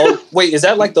 Oh, wait, is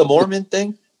that like the Mormon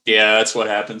thing? Yeah, that's what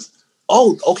happens.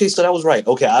 Oh, okay, so that was right.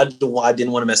 Okay, I didn't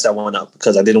want to mess that one up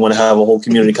because I didn't want to have a whole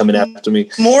community coming after me.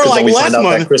 More like we find out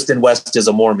that Kristen West is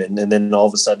a Mormon, and then all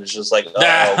of a sudden it's just like,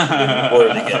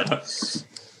 Mormon again.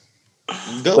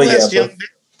 Go West, young.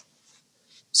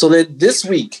 So then this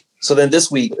week,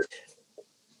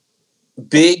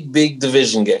 big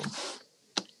division game.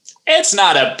 It's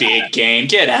not a big game.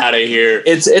 Get out of here.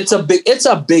 It's a big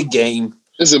game.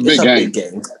 It's a big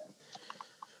game.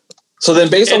 So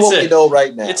then, based on what we know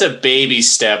right now, it's a baby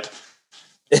step.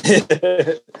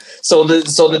 So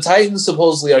the Titans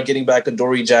supposedly are getting back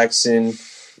Adoree Jackson,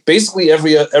 basically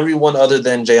everyone other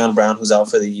than Jayon Brown, who's out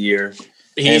for the year.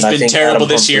 He's been terrible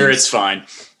this year. It's fine.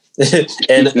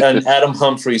 and Adam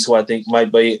Humphries, who I think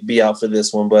might be out for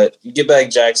this one, but you get back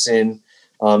Jackson,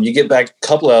 you get back a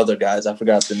couple of other guys. I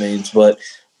forgot the names, but.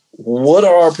 What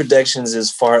are our predictions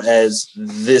as far as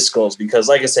this goes? Because,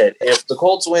 like I said, if the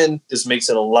Colts win, this makes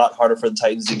it a lot harder for the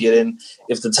Titans to get in.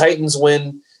 If the Titans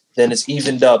win, then it's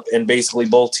evened up, and basically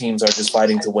both teams are just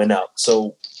fighting to win out.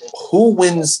 So, who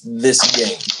wins this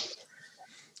game?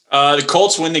 The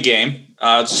Colts win the game.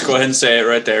 I'll just go ahead and say it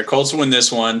right there. Colts win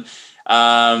this one.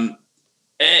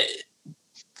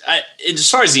 As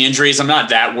far as the injuries, I'm not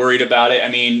that worried about it. I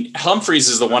mean, Humphries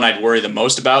is the one I'd worry the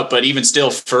most about, but even still,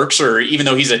 Firkser, even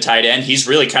though he's a tight end, he's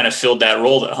really kind of filled that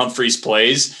role that Humphries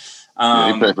plays.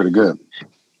 He played pretty good.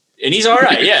 And he's all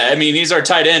right. Yeah. I mean, he's our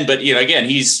tight end, but again,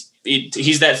 he's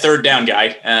that third down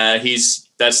guy.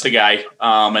 That's the guy.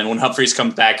 And when Humphries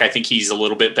comes back, I think he's a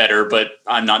little bit better, but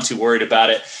I'm not too worried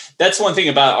about it. That's one thing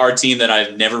about our team that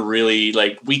I've never really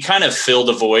we kind of fill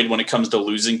the void when it comes to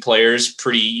losing players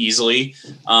pretty easily.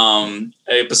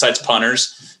 Besides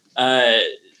punters, other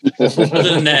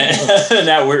than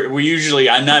that, we usually,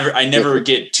 I never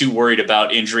get too worried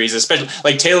about injuries, especially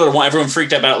like Taylor Lewan. Everyone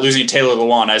freaked out about losing Taylor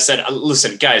Lewan. I said,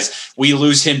 listen, guys, we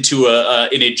lose him to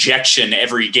an ejection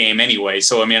every game anyway.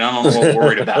 So, I mean, I don't know what we're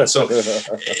worried about. So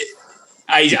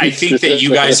I think that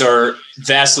you guys are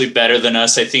vastly better than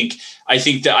us.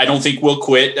 I don't think we'll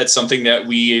quit. That's something that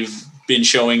we've been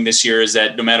showing this year, is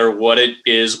that no matter what it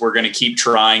is, we're going to keep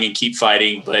trying and keep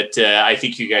fighting. But I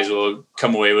think you guys will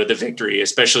come away with a victory,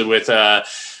 especially with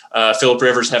Phillip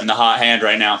Rivers having the hot hand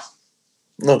right now.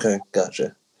 Okay,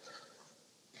 gotcha.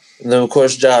 And then of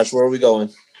course, Josh, where are we going?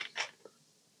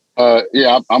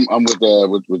 Yeah, I'm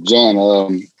with John.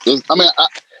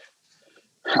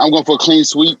 I'm going for a clean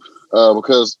sweep.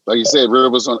 Because, like you said,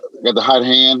 Rivers got the hot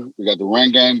hand. We got the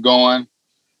run game going.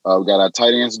 We got our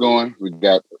tight ends going. We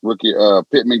got rookie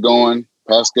Pittman going.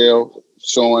 Pascal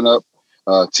showing up.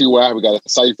 T.Y., we got a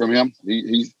sight from him.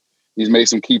 He's made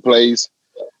some key plays.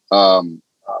 Pittman's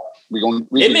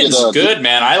good,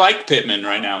 man. I like Pittman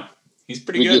right now. He's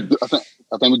pretty good.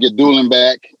 I think we get Doolin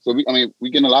back. So we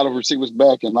getting a lot of receivers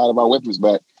back and a lot of our weapons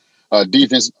back.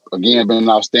 Defense again been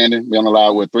outstanding. We only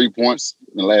allowed 3 points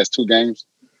in the last 2 games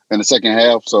in the second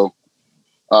half. So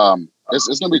it's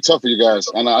going to be tough for you guys.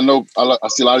 And I know I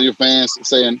see a lot of your fans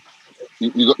saying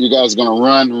you guys are going to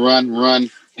run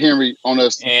Henry on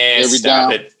us every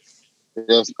down.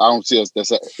 Yes, I don't see us.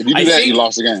 If you do that, you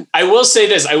lost the game. I will say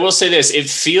this. It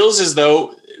feels as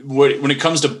though when it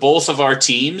comes to both of our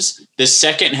teams, the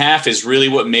second half is really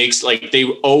what makes, they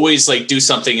always do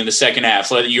something in the second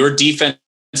half. Your defense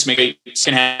make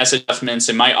second half adjustments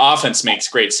and my offense makes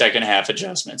great second half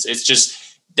adjustments. It's just,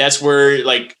 that's where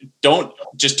don't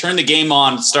just turn the game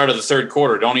on start of the third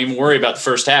quarter. Don't even worry about the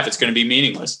first half. It's going to be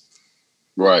meaningless.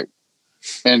 Right.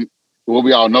 And what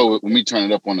we all know, when we turn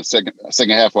it up on the second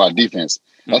half of our defense,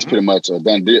 that's pretty much a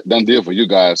done deal for you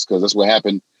guys, because that's what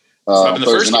happened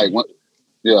Thursday night.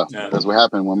 That's what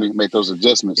happened when we make those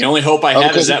adjustments. The only hope I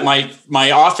have is that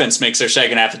my offense makes their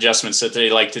second half adjustments that they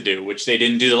like to do, which they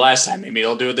didn't do the last time. Maybe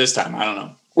they'll do it this time. I don't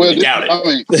know. Well, doubt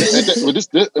it.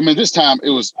 This time it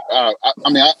was.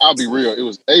 I'll be real. It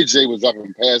was AJ was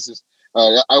dropping passes.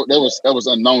 That was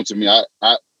unknown to me.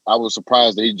 I was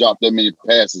surprised that he dropped that many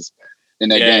passes in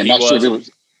that game. Not sure if it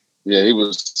was. Yeah, he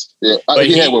was. Yeah,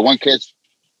 he had one catch.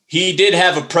 He did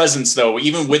have a presence, though,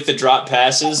 even with the drop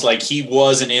passes. Like, he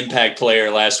was an impact player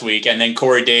last week. And then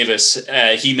Corey Davis,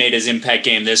 he made his impact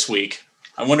game this week.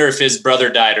 I wonder if his brother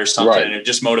died or something, and it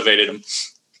just motivated him.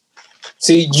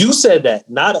 See, you said that,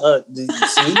 not Yeah.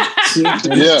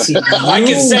 I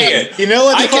can say it. You know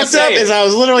what the fucked up is? I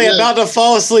was literally about to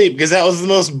fall asleep because that was the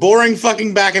most boring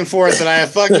fucking back and forth that I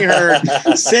have fucking heard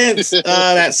since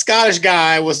that Scottish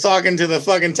guy was talking to the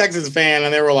fucking Texans fan,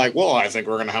 and they were like, "Well, I think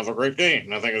we're gonna have a great game,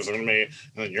 and I think it's gonna be, and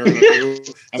then you're gonna do,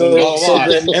 and then blah, blah,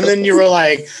 blah." And then you were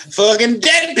like, "Fucking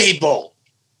dead people."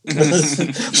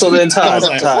 So then, Todd,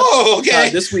 whoa, okay,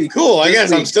 Todd, this week, cool. I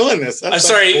guess I'm still in this. That's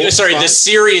sorry. The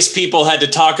serious people had to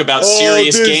talk about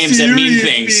serious games that mean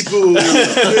things. We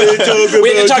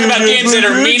had to talk about games that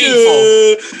are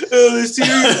meaningful. The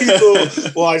serious people.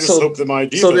 Well, I just hope that my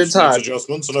defense makes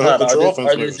adjustments, and I hope that your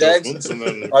offense makes adjustments, and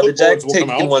then are the Jags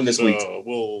taking one this week?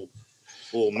 We'll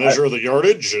measure the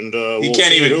yardage, and he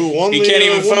can't even. He can't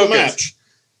even focus.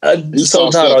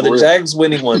 So, Todd, are the Jags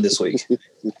winning one this week?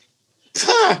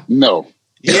 No.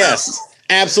 Yes,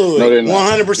 absolutely,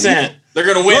 100%. They're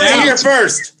gonna win. We're here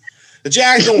first. The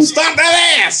Jags gonna stomp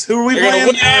that ass. Who are we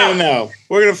playing? I don't know.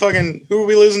 We're gonna fucking. Who are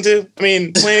we losing to? I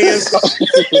mean, playing against.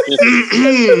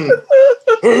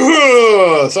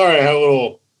 Sorry, I had a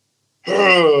little.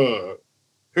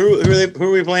 Who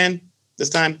are we playing this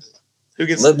time? Who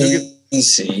gets? Let me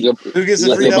see. Who gets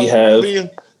the 3 have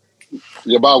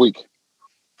your bye week.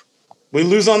 We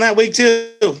lose on that week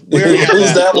too. We already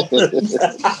lose that one.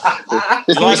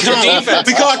 We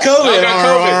caught COVID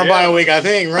on our bye week, I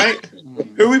think, right?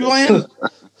 Who are we playing?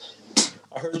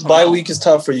 I heard bye week is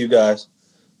tough for you guys.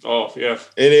 Oh yeah,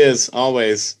 it is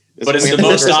always. But it's the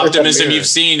most optimism you've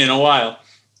seen in a while.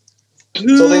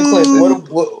 So then, Clint,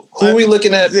 who are we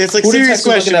looking at? It's like serious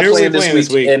question. Who are we playing this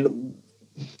week? Isn't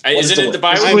it the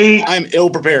bye week? I'm ill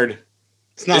prepared.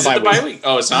 It's not the bye week.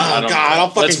 Oh, it's not. Oh God, I'll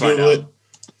fucking Google it.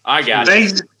 I got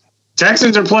it.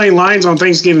 Texans are playing Lions on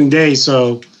Thanksgiving Day,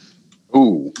 so.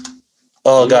 Ooh.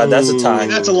 Oh God, that's a tie.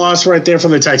 That's a loss right there for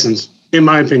the Texans, in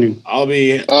my opinion. I'll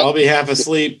be half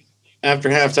asleep after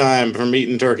halftime from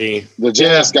eating turkey. The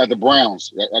Jazz got the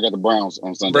Browns. I got the Browns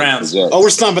on Sunday. Browns. Oh,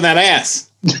 we're stomping that ass.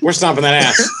 We're stomping that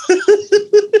ass.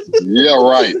 Yeah,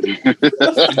 right.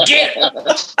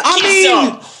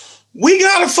 We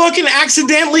gotta fucking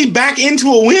accidentally back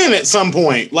into a win at some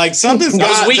point. Like something's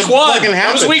got to week one. fucking happen.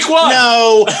 That was week one.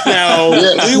 No.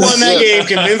 Yes. We won that game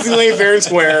convincingly, fair and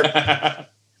square.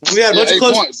 We had a bunch of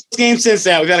close games since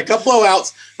that. We've had a couple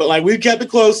blowouts, but like we've kept it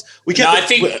close. I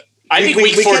think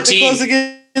week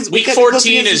 14. Week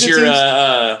 14 is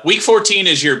your week 14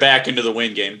 is your back into the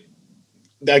win game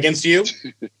against you.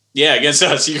 Yeah, against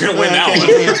us. You're going to win that one.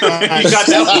 You got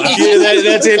that one. Yeah,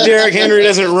 that's it. Derrick Henry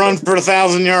doesn't run for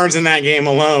 1,000 yards in that game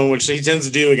alone, which he tends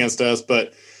to do against us.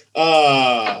 But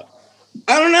I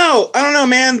don't know.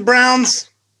 Man. The Browns.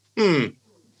 You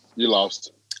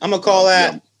lost. I'm going to call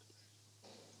that. Yeah.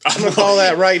 I'm going to call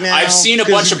that right now. I've seen a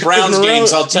bunch of Browns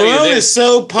games. I'll tell you this. Marone is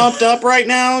so pumped up right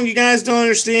now. You guys don't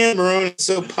understand. Marone is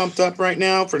so pumped up right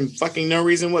now for fucking no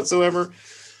reason whatsoever.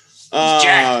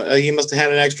 He must have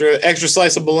had an extra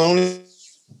slice of bologna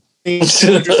or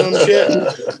some shit.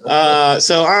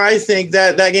 So I think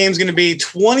that game's going to be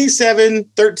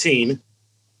 27-13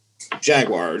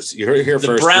 Jaguars. You heard it here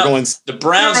first. The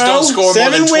Browns don't score more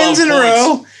than 12 wins in points. a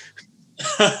row.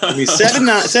 It'll be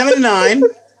 7-9.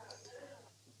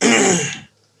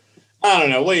 I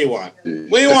don't know. What do you want?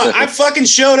 I fucking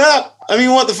showed up. I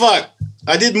mean, what the fuck?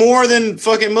 I did more than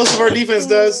fucking most of our defense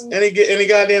does any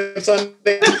goddamn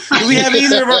Sunday. Do we have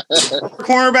either of our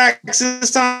cornerbacks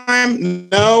this time?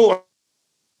 No.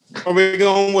 Are we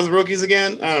going with rookies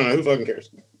again? I don't know. Who fucking cares?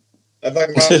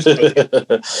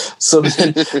 So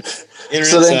then,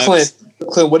 Clint,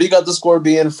 what do you got the score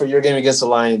being for your game against the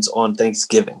Lions on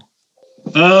Thanksgiving?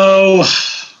 Oh,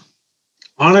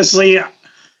 honestly,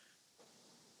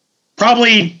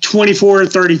 probably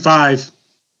 24-35.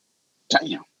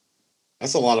 Damn.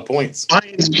 That's a lot of points.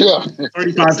 Lions,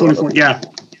 35-24, yeah.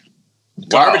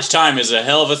 Garbage time is a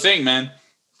hell of a thing, man.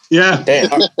 Yeah.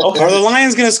 Are the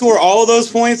Lions going to score all of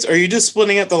those points? Or are you just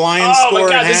splitting up the Lions score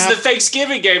in half? This is the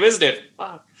Thanksgiving game, isn't it?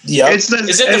 Yeah. Is it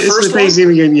the first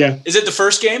Thanksgiving game, yeah. Is it the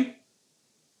first game?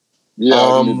 Yeah.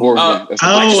 I just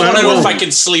want to know if I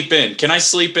can sleep in. Can I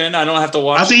sleep in? I don't have to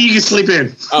watch. I think you can sleep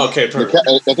in. Oh, okay, perfect.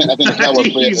 I think the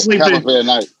Cowboys play at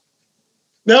night.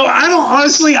 No, I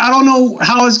don't know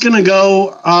how it's gonna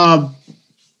go.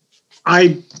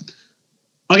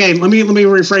 Okay, let me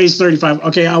rephrase 35.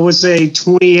 Okay, I would say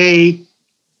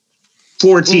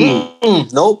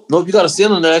 28-14. Nope. You got a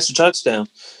ceiling that extra touchdown.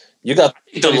 You got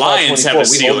the Lions have a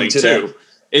ceiling too.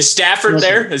 Is Stafford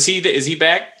there? Is he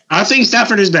back? I think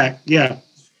Stafford is back. Yeah.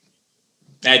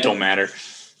 That don't matter.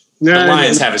 No, the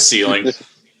Lions have a ceiling.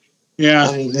 Yeah.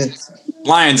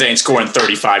 Lions ain't scoring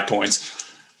 35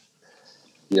 points.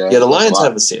 Yeah, the Lions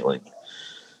have a ceiling.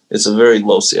 It's a very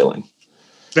low ceiling.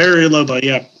 Very low, but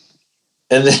yeah.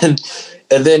 And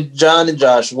then John and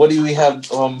Josh, what do we have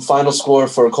final score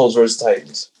for Colts versus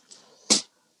Titans?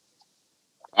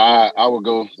 I would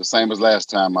go the same as last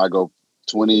time. I go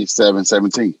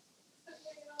 27-17.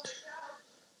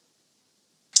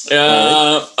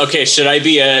 Okay, should I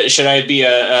be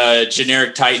a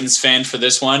generic Titans fan for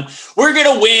this one? We're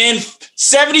gonna win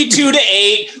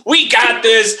 72-8. We got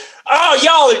this.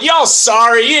 Oh, y'all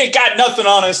sorry. You ain't got nothing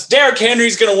on us. Derrick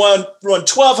Henry's gonna run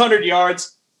 1,200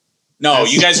 yards. No,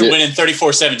 you guys are winning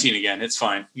 34-17 again. It's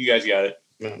fine. You guys got it.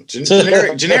 No,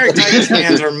 generic Titans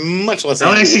fans are much less.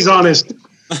 At least he's honest.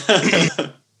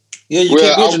 Yeah, you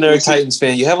can't be a generic Titans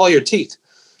fan. You have all your teeth.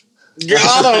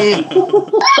 Got him.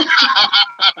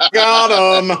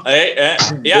 Got him.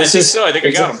 Yeah, I think so. I think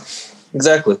I got him.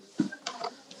 Exactly.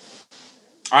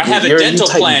 I have a dental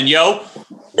plan, yo.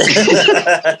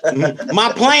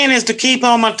 My plan is to keep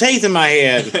all my teeth in my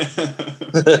head.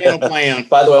 Dental plan.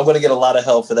 By the way, I'm going to get a lot of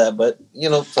hell for that, but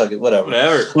fuck it, whatever.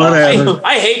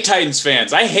 I hate Titans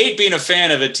fans. I hate being a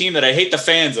fan of a team that I hate the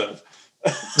fans of.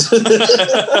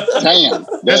 Damn.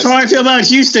 That's how I feel about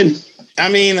Houston. I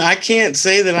mean, I can't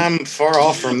say that I'm far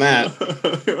off from that.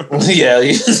 Yeah.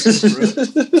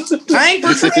 Tank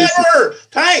for Trevor.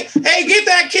 Tank. Hey, get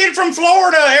that kid from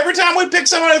Florida. Every time we pick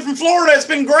somebody from Florida, it's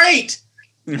been great.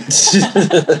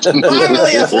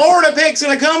 Finally, a Florida pick's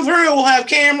going to come through. We'll have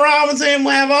Cam Robinson.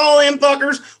 We'll have all them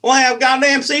fuckers. We'll have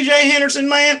goddamn C.J. Henderson,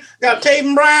 man. Got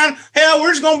Taven Bryan. Hell,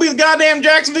 we're just going to be the goddamn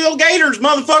Jacksonville Gators,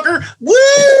 motherfucker.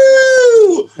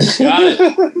 Woo! Got it.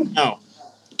 No.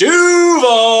 Duval.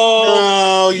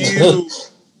 Oh, you.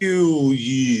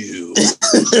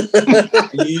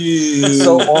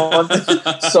 So on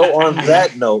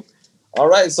that note, all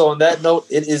right. So on that note,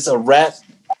 it is a wrap.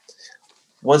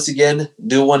 Once again,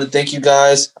 do want to thank you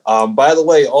guys. By the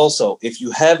way, also, if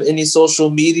you have any social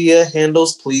media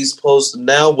handles, please post them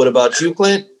now. What about you,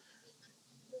 Clint?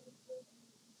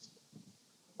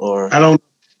 Or I don't.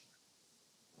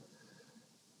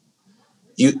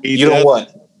 You don't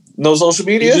what? No social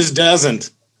media? He just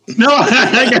doesn't. No,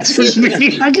 I got social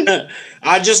media.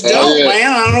 I just don't,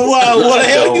 man. I don't know what the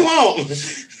hell you want.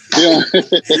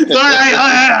 Sorry,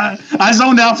 I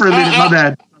zoned out for a minute. My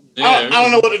bad. I don't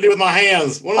know what to do with my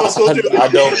hands. What am I supposed to do? I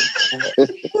don't.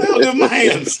 What do I do with my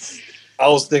hands? I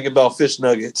was thinking about fish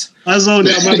nuggets. I zoned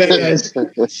out. My bad, guys.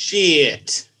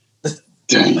 Shit.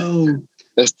 Oh.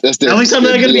 That's At least I'm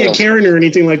not going to be a Karen or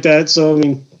anything like that. So I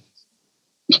mean.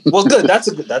 Well, good. That's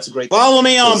a great thing. Follow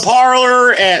me on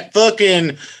Parler at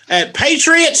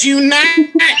Patriots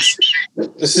Unite.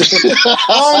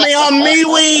 Follow me on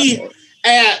MeWe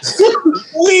at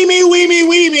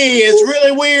Weemy. It's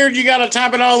really weird. You got to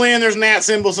type it all in. There's an @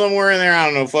 symbol somewhere in there. I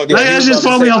don't know. Fuck it. Just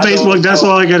follow me on Facebook. That's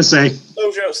all I got to say.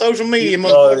 Social media.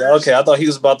 Okay, I thought he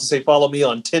was about to say follow me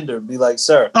on Tinder. Be like,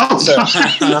 sir. Sir.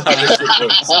 Not how this shit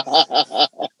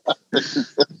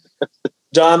works.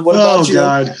 John, what about you?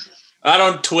 God. I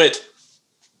don't twit.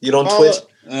 You don't twit?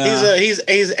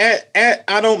 He's at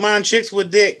I don't mind chicks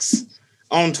with dicks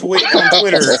on Twitter.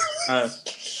 I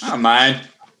don't mind.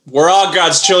 We're all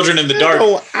God's children in the dark.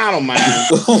 Oh, I don't mind.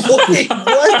 Wait,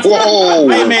 what? Whoa.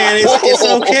 Hey man, it's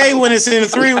okay when it's in a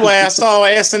three-way. I saw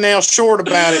SNL short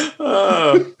about it.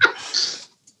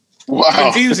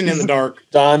 Wow. Confusing in the dark.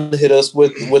 Don hit us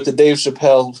with the Dave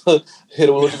Chappelle. Hit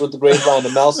him with the grapevine, the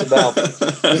mouse and mouth.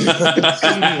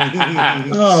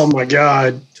 Oh my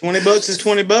God. $20 is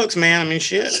 $20, man. I mean,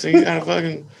 shit. So you gotta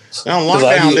fucking on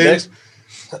lockdown, dude.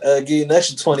 Give you an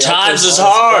extra 20. Times is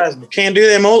hard. Can't do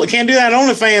that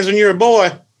OnlyFans when you're a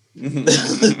boy.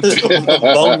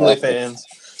 Only fans.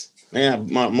 Yeah,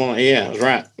 yeah, that's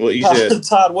right. What you said.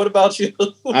 Todd, what about you?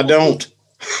 I don't.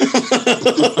 I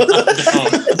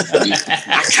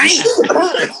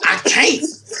can't.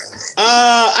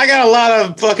 I got a lot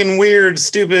of fucking weird,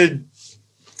 stupid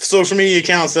social media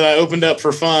accounts that I opened up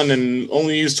for fun and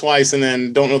only used twice and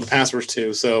then don't know the passwords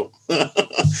to. So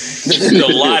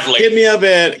hit me up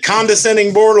at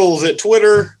Condescending Bortles at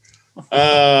Twitter.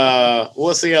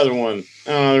 What's the other one?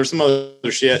 There's some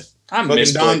other shit. I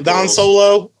miss Don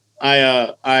Solo.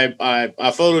 I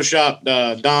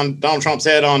photoshopped Donald Trump's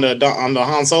head onto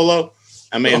Han Solo.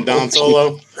 I made Don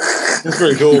Solo. That's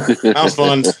pretty cool. That was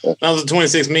fun. That was the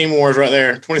 26 Meme Wars right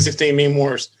there. 2016 Meme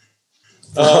Wars.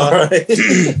 All right.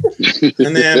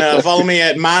 And then follow me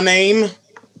at my name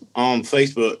on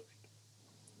Facebook.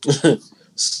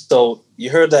 So you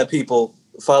heard that, people.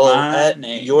 Follow at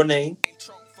your name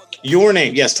Your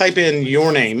name. Yes, type in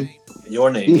your name. Your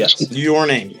name, yes. Your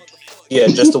name. Yeah,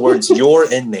 just the words your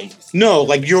and name. No,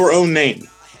 like your own name.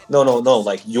 No,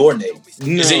 like your name.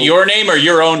 No. Is it your name or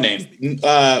your own name?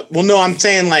 Well, no, I'm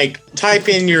saying like type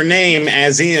in your name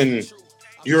as in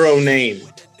your own name.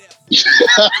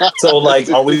 So, like,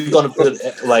 are we going to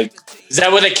put, like... Is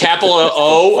that with a capital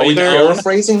O? Are we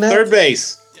paraphrasing that? Third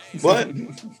base. What?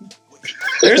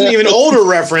 There's an even older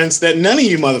reference that none of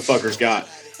you motherfuckers got.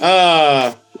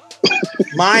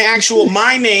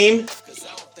 My name,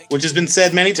 which has been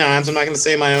said many times. I'm not going to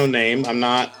say my own name. I'm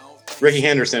not Ricky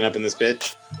Henderson up in this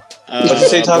bitch. What'd you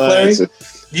say, Todd Larry?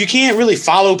 You can't really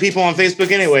follow people on Facebook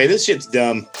anyway. This shit's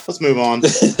dumb. Let's move on.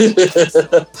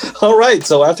 All right.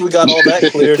 So after we got all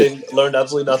that cleared and learned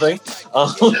absolutely nothing,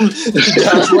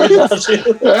 Josh, what about you?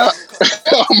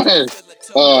 Oh man,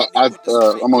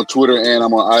 I'm on Twitter and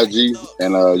I'm on IG,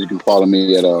 and you can follow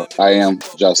me at I am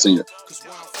Josh Senior.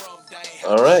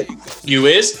 All right. You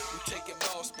is?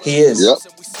 He is. Yep.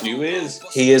 You is.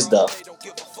 He is though.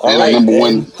 All right. Number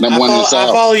one in the South.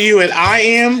 I follow you at I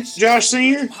am Josh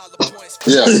Senior.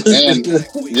 Yeah, and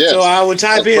yes. So I would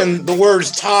type in the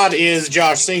words Todd is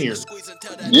Josh Senior.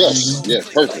 Yes,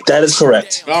 perfect. That is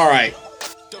correct. All right,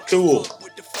 cool.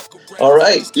 All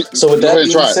right. So with that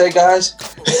being said, guys,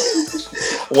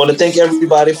 I want to thank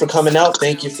everybody for coming out.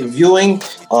 Thank you for viewing.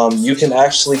 You can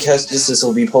actually catch this. This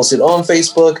will be posted on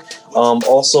Facebook.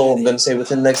 Also, I'm going to say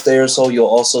within the next day or so, you'll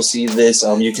also see this.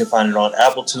 You can find it on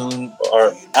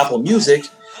Apple Music,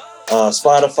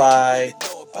 Spotify.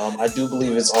 I do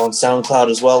believe it's on SoundCloud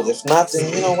as well. If not,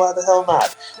 then why the hell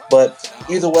not? But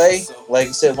either way, like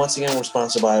I said, once again, we're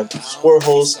sponsored by Sport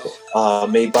Host,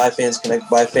 made by fans, connected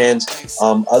by fans.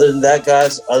 Other than that,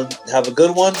 guys, have a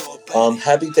good one.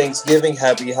 Happy Thanksgiving,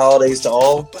 happy holidays to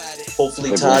all.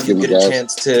 Hopefully, Todd, you get a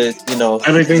chance to,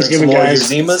 happy Thanksgiving, guys.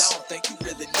 Zimas.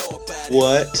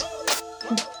 What?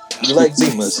 You like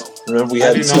Zimas? Remember we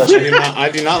had discussion. I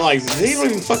do not like. They don't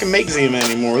even fucking make Zima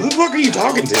anymore. Who the fuck are you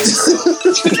talking to?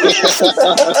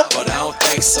 But I don't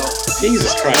think so.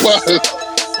 Jesus Christ!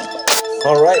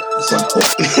 All right.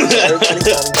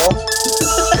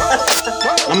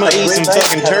 I'm gonna eat some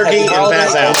fucking turkey and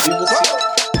pass out.